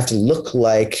doesn't have to look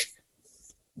like,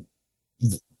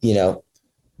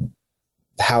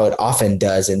 how it often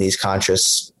does in these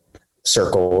conscious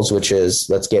circles, which is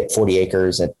let's get 40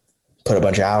 acres and put a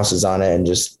bunch of houses on it and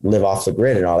just live off the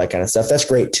grid and all that kind of stuff. That's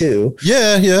great too.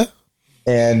 Yeah. Yeah.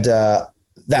 And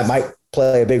that might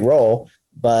play a big role,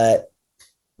 but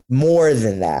more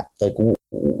than that, like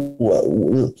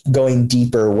going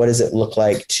deeper, what does it look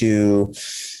like to,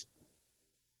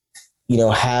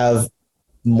 have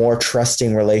more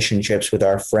trusting relationships with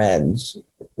our friends?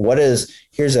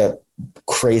 Here's a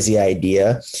crazy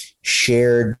idea,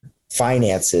 shared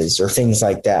finances or things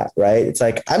like that, right? It's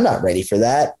like, I'm not ready for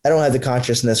that. I don't have the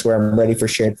consciousness where I'm ready for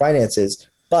shared finances,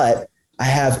 but I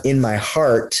have in my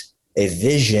heart a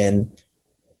vision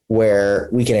where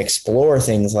we can explore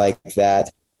things like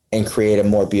that and create a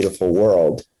more beautiful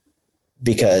world,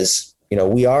 because,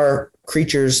 we are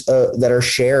creatures that are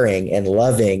sharing and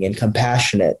loving and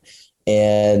compassionate,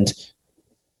 and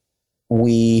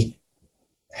we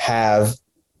have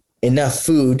enough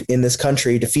food in this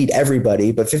country to feed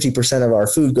everybody, but 50% of our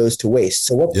food goes to waste.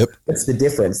 So what's the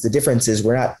difference? The difference is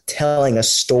we're not telling a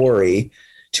story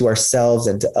to ourselves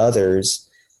and to others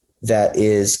that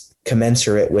is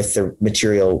commensurate with the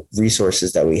material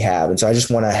resources that we have. And so I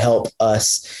just want to help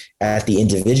us at the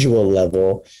individual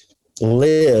level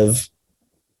live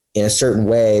in a certain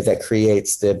way that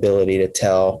creates the ability to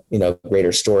tell,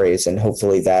 greater stories. And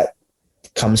hopefully that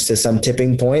comes to some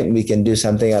tipping point and we can do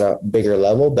something at a bigger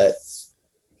level. But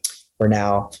for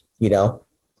now,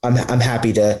 I'm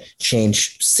happy to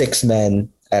change 6 men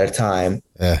at a time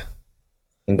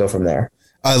and go from there.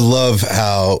 I love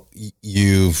how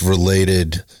you've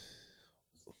related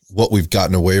what we've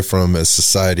gotten away from as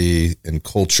society and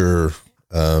culture,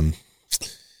 and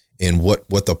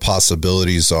what the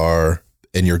possibilities are.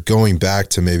 And you're going back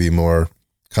to maybe more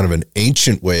kind of an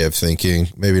ancient way of thinking,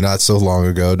 maybe not so long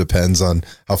ago, depends on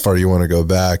how far you want to go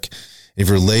back. You've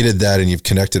related that and you've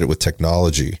connected it with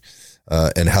technology,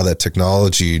 and how that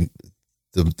technology,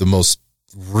 the most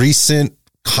recent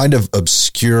kind of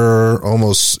obscure,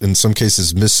 almost in some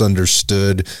cases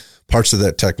misunderstood parts of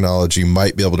that technology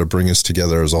might be able to bring us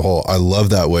together as a whole. I love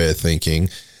that way of thinking.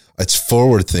 It's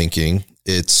forward thinking.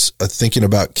 It's a thinking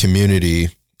about community,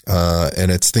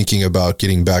 and it's thinking about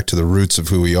getting back to the roots of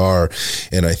who we are.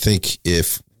 And I think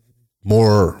if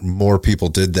more people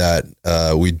did that,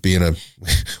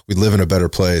 we'd live in a better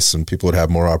place and people would have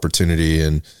more opportunity.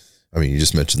 And I mean, you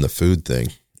just mentioned the food thing,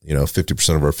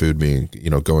 50% of our food being,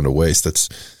 going to waste.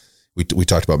 We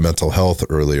talked about mental health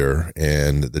earlier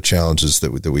and the challenges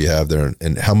that we have there,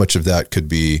 and how much of that could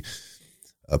be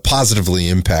positively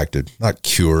impacted, not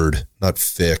cured, not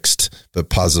fixed, but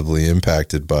positively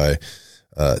impacted by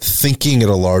thinking at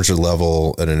a larger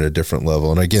level and at a different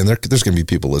level. And again, there's going to be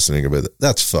people listening about it.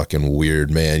 That's fucking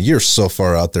weird, man. You're so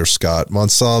far out there, Scott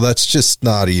Monsall. That's just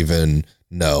not even,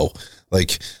 no.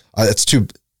 Like, it's too,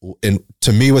 and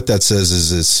to me, what that says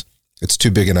is it's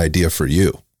too big an idea for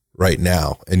you right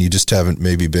now. And you just haven't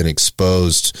maybe been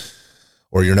exposed,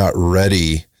 or you're not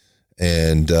ready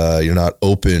and you're not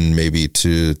open maybe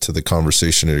to the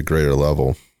conversation at a greater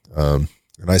level. And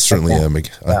I certainly am.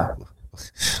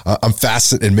 I'm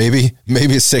fascinated, and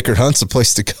maybe a Sacred Hunt's a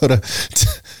place to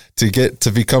go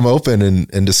to become open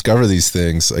and discover these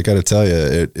things. I got to tell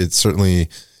you, it certainly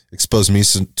exposed me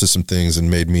to some things and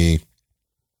made me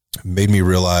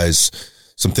realize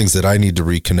some things that I need to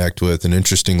reconnect with. And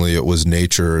interestingly, it was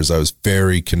nature, as I was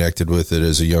very connected with it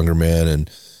as a younger man. And,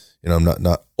 I'm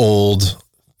not old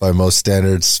by most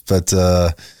standards, but,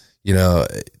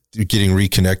 getting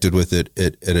reconnected with it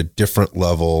at a different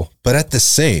level, but at the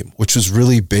same, which was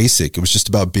really basic. It was just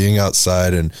about being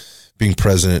outside and being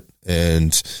present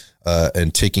and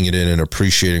taking it in and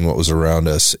appreciating what was around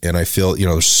us. And I feel,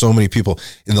 there's so many people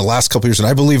in the last couple of years, and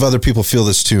I believe other people feel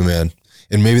this too, man.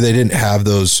 And maybe they didn't have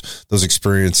those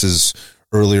experiences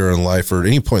earlier in life or at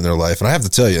any point in their life. And I have to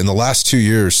tell you, in the last 2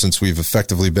 years, since we've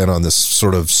effectively been on this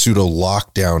sort of pseudo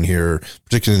lockdown here,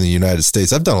 particularly in the United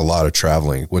States, I've done a lot of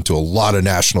traveling, went to a lot of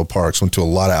national parks, went to a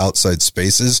lot of outside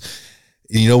spaces.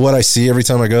 You know what I see every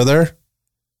time I go there?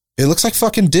 It looks like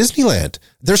fucking Disneyland.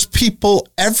 There's people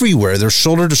everywhere. They're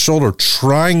shoulder to shoulder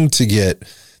trying to get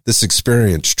this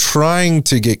experience, trying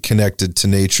to get connected to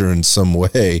nature in some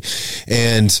way.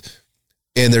 And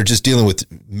they're just dealing with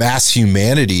mass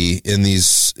humanity in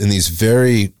these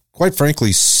very, quite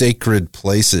frankly, sacred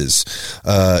places.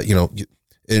 And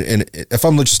if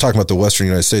I'm just talking about the Western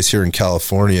United States here in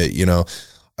California,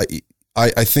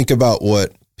 I think about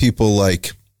what people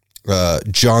like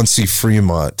John C.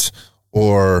 Fremont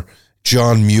or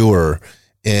John Muir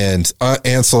and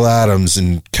Ansel Adams,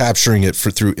 and capturing it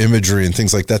through imagery and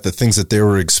things like that, the things that they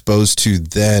were exposed to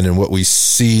then and what we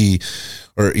see,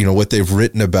 or, what they've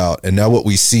written about. And now what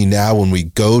we see now when we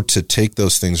go to take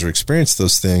those things or experience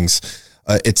those things,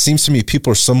 it seems to me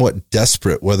people are somewhat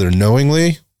desperate, whether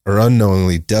knowingly or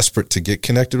unknowingly desperate to get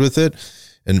connected with it,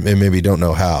 and maybe don't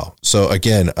know how. So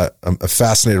again, I'm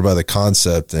fascinated by the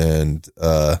concept, and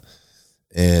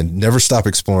never stop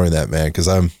exploring that, man. 'Cause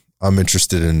I'm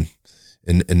interested in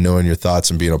knowing your thoughts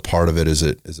and being a part of it as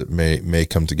it may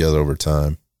come together over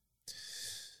time.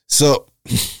 So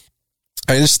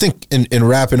I just think in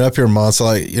wrapping up here,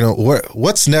 Monsell,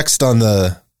 what's next on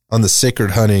the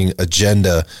Sacred Hunting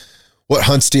agenda? What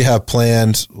hunts do you have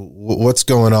planned? What's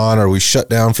going on? Are we shut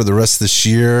down for the rest of this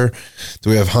year? Do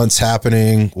we have hunts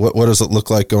happening? What does it look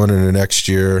like going into next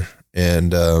year?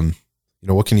 And,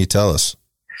 what can you tell us?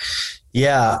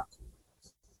 Yeah.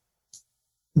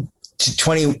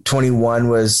 2021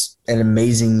 was an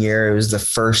amazing year. It was the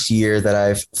first year that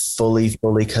I've fully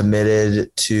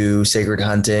committed to Sacred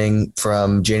Hunting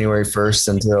from January 1st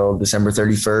until December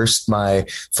 31st. My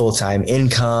full-time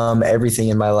income, everything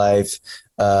in my life,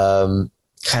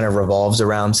 kind of revolves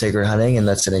around Sacred Hunting, and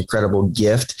that's an incredible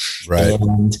gift. Right.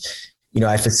 And,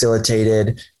 I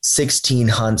facilitated 16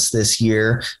 hunts this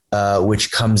year, which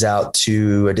comes out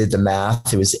to, I did the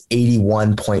math, it was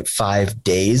 81.5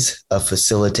 days of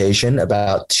facilitation,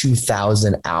 about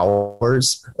 2,000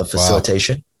 hours of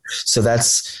facilitation. Wow. So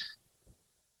that's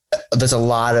a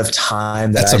lot of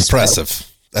time. That's impressive.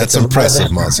 That's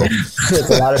impressive, Monsell. It's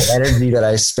a lot of energy that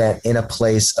I spent in a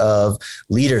place of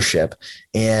leadership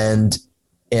and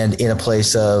in a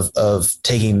place of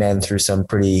taking men through some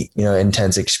pretty,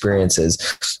 intense experiences.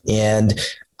 And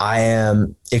I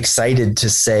am excited to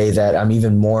say that I'm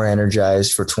even more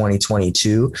energized for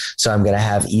 2022. So I'm going to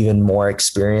have even more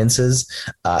experiences.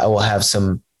 I will have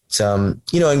some,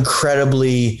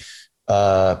 incredibly,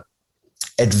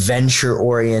 adventure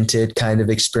oriented kind of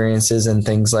experiences and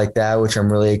things like that, which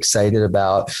I'm really excited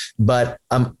about. But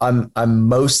I'm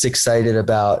most excited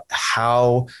about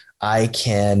how I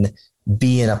can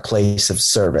be in a place of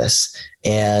service.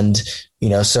 And,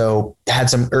 so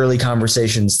had some early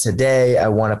conversations today. I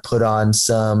want to put on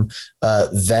some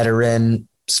veteran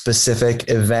specific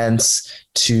events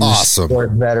to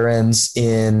support veterans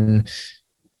in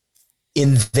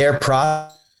their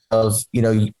process of,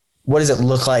 what does it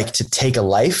look like to take a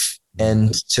life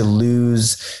and to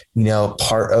lose,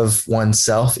 part of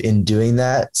oneself in doing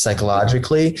that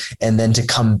psychologically, and then to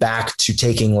come back to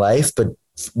taking life, but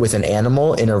with an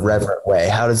animal in a reverent way.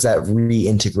 How does that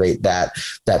reintegrate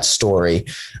that story?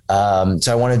 So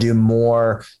I want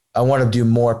to do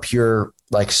more pure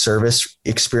like service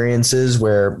experiences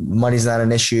where money's not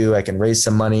an issue. I can raise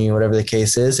some money, whatever the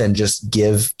case is, and just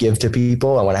give to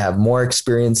people. I want to have more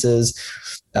experiences.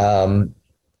 And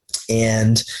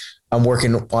I'm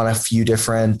working on a few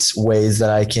different ways that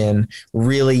I can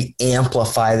really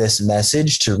amplify this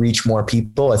message to reach more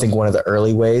people. I think one of the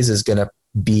early ways is going to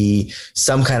be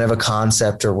some kind of a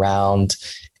concept around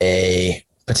a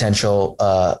potential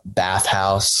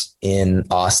bathhouse in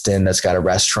Austin that's got a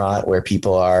restaurant where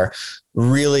people are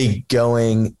really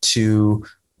going to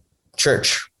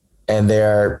church and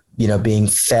they're, being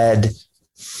fed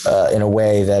in a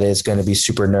way that is going to be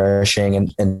super nourishing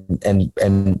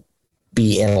and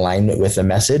be in alignment with the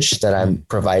message that I'm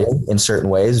providing in certain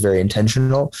ways, very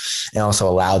intentional, and also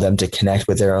allow them to connect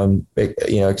with their own,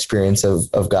 experience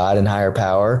of God and higher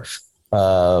power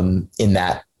in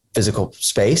that physical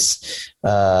space,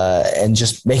 and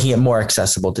just making it more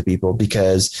accessible to people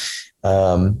because,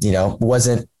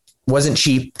 wasn't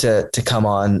cheap to come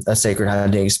on a sacred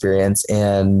hunting experience.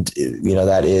 And,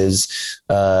 that is,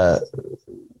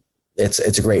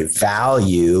 it's a great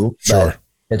value, sure. But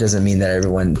it doesn't mean that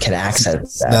everyone can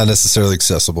access that. It's not necessarily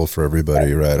accessible for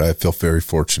everybody, right? I feel very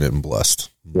fortunate and blessed.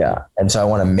 Yeah. And so I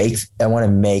want to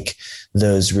make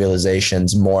those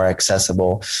realizations more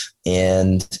accessible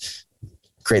and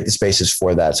create the spaces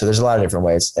for that. So there's a lot of different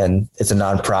ways, and it's a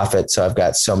nonprofit. So I've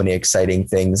got so many exciting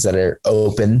things that are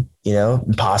open,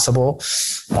 and possible.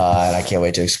 And I can't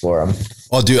wait to explore them.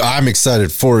 Well, dude, I'm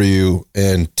excited for you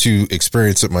and to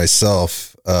experience it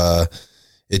myself.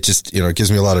 It just, it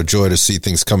gives me a lot of joy to see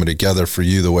things coming together for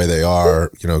you the way they are.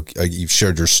 You've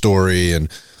shared your story and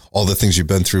all the things you've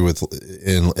been through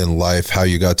in life, how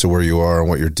you got to where you are and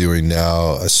what you're doing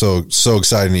now. So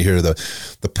exciting to hear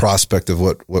the prospect of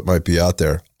what might be out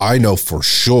there. I know for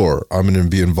sure I'm going to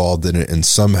be involved in it. And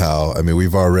somehow, I mean,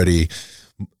 we've already,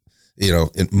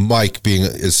 Mike being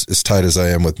as tight as I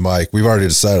am with Mike, we've already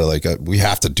decided we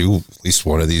have to do at least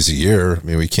one of these a year. I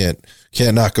mean, we can't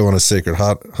not go on a sacred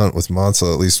hunt with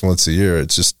Mansell at least once a year.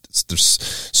 There's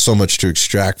so much to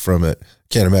extract from it.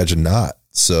 Can't imagine not.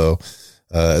 So,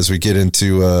 as we get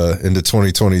into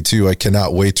 2022, I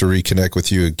cannot wait to reconnect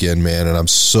with you again, man. And I'm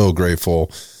so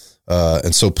grateful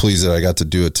and so pleased that I got to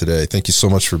do it today. Thank you so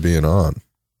much for being on.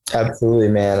 Absolutely,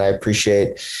 man. I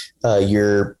appreciate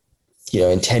your,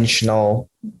 intentional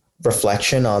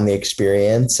reflection on the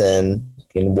experience and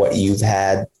what you've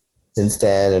had since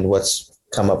then and what's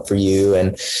come up for you.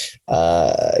 And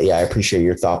I appreciate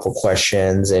your thoughtful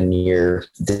questions and your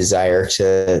desire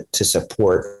to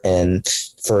support and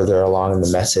further along the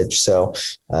message. So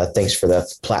thanks for the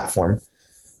platform.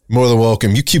 More than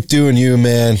welcome. You keep doing you,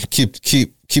 man.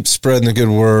 Keep spreading the good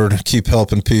word, keep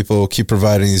helping people, keep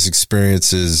providing these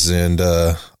experiences. And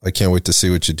I can't wait to see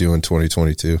what you do in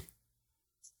 2022.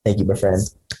 Thank you, my friend.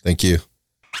 Thank you.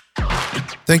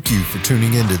 Thank you for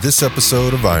tuning into this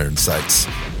episode of Iron Sights.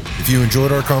 If you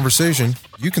enjoyed our conversation,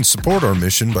 you can support our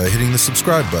mission by hitting the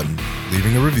subscribe button,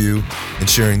 leaving a review, and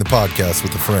sharing the podcast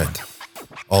with a friend.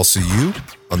 I'll see you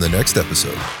on the next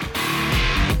episode.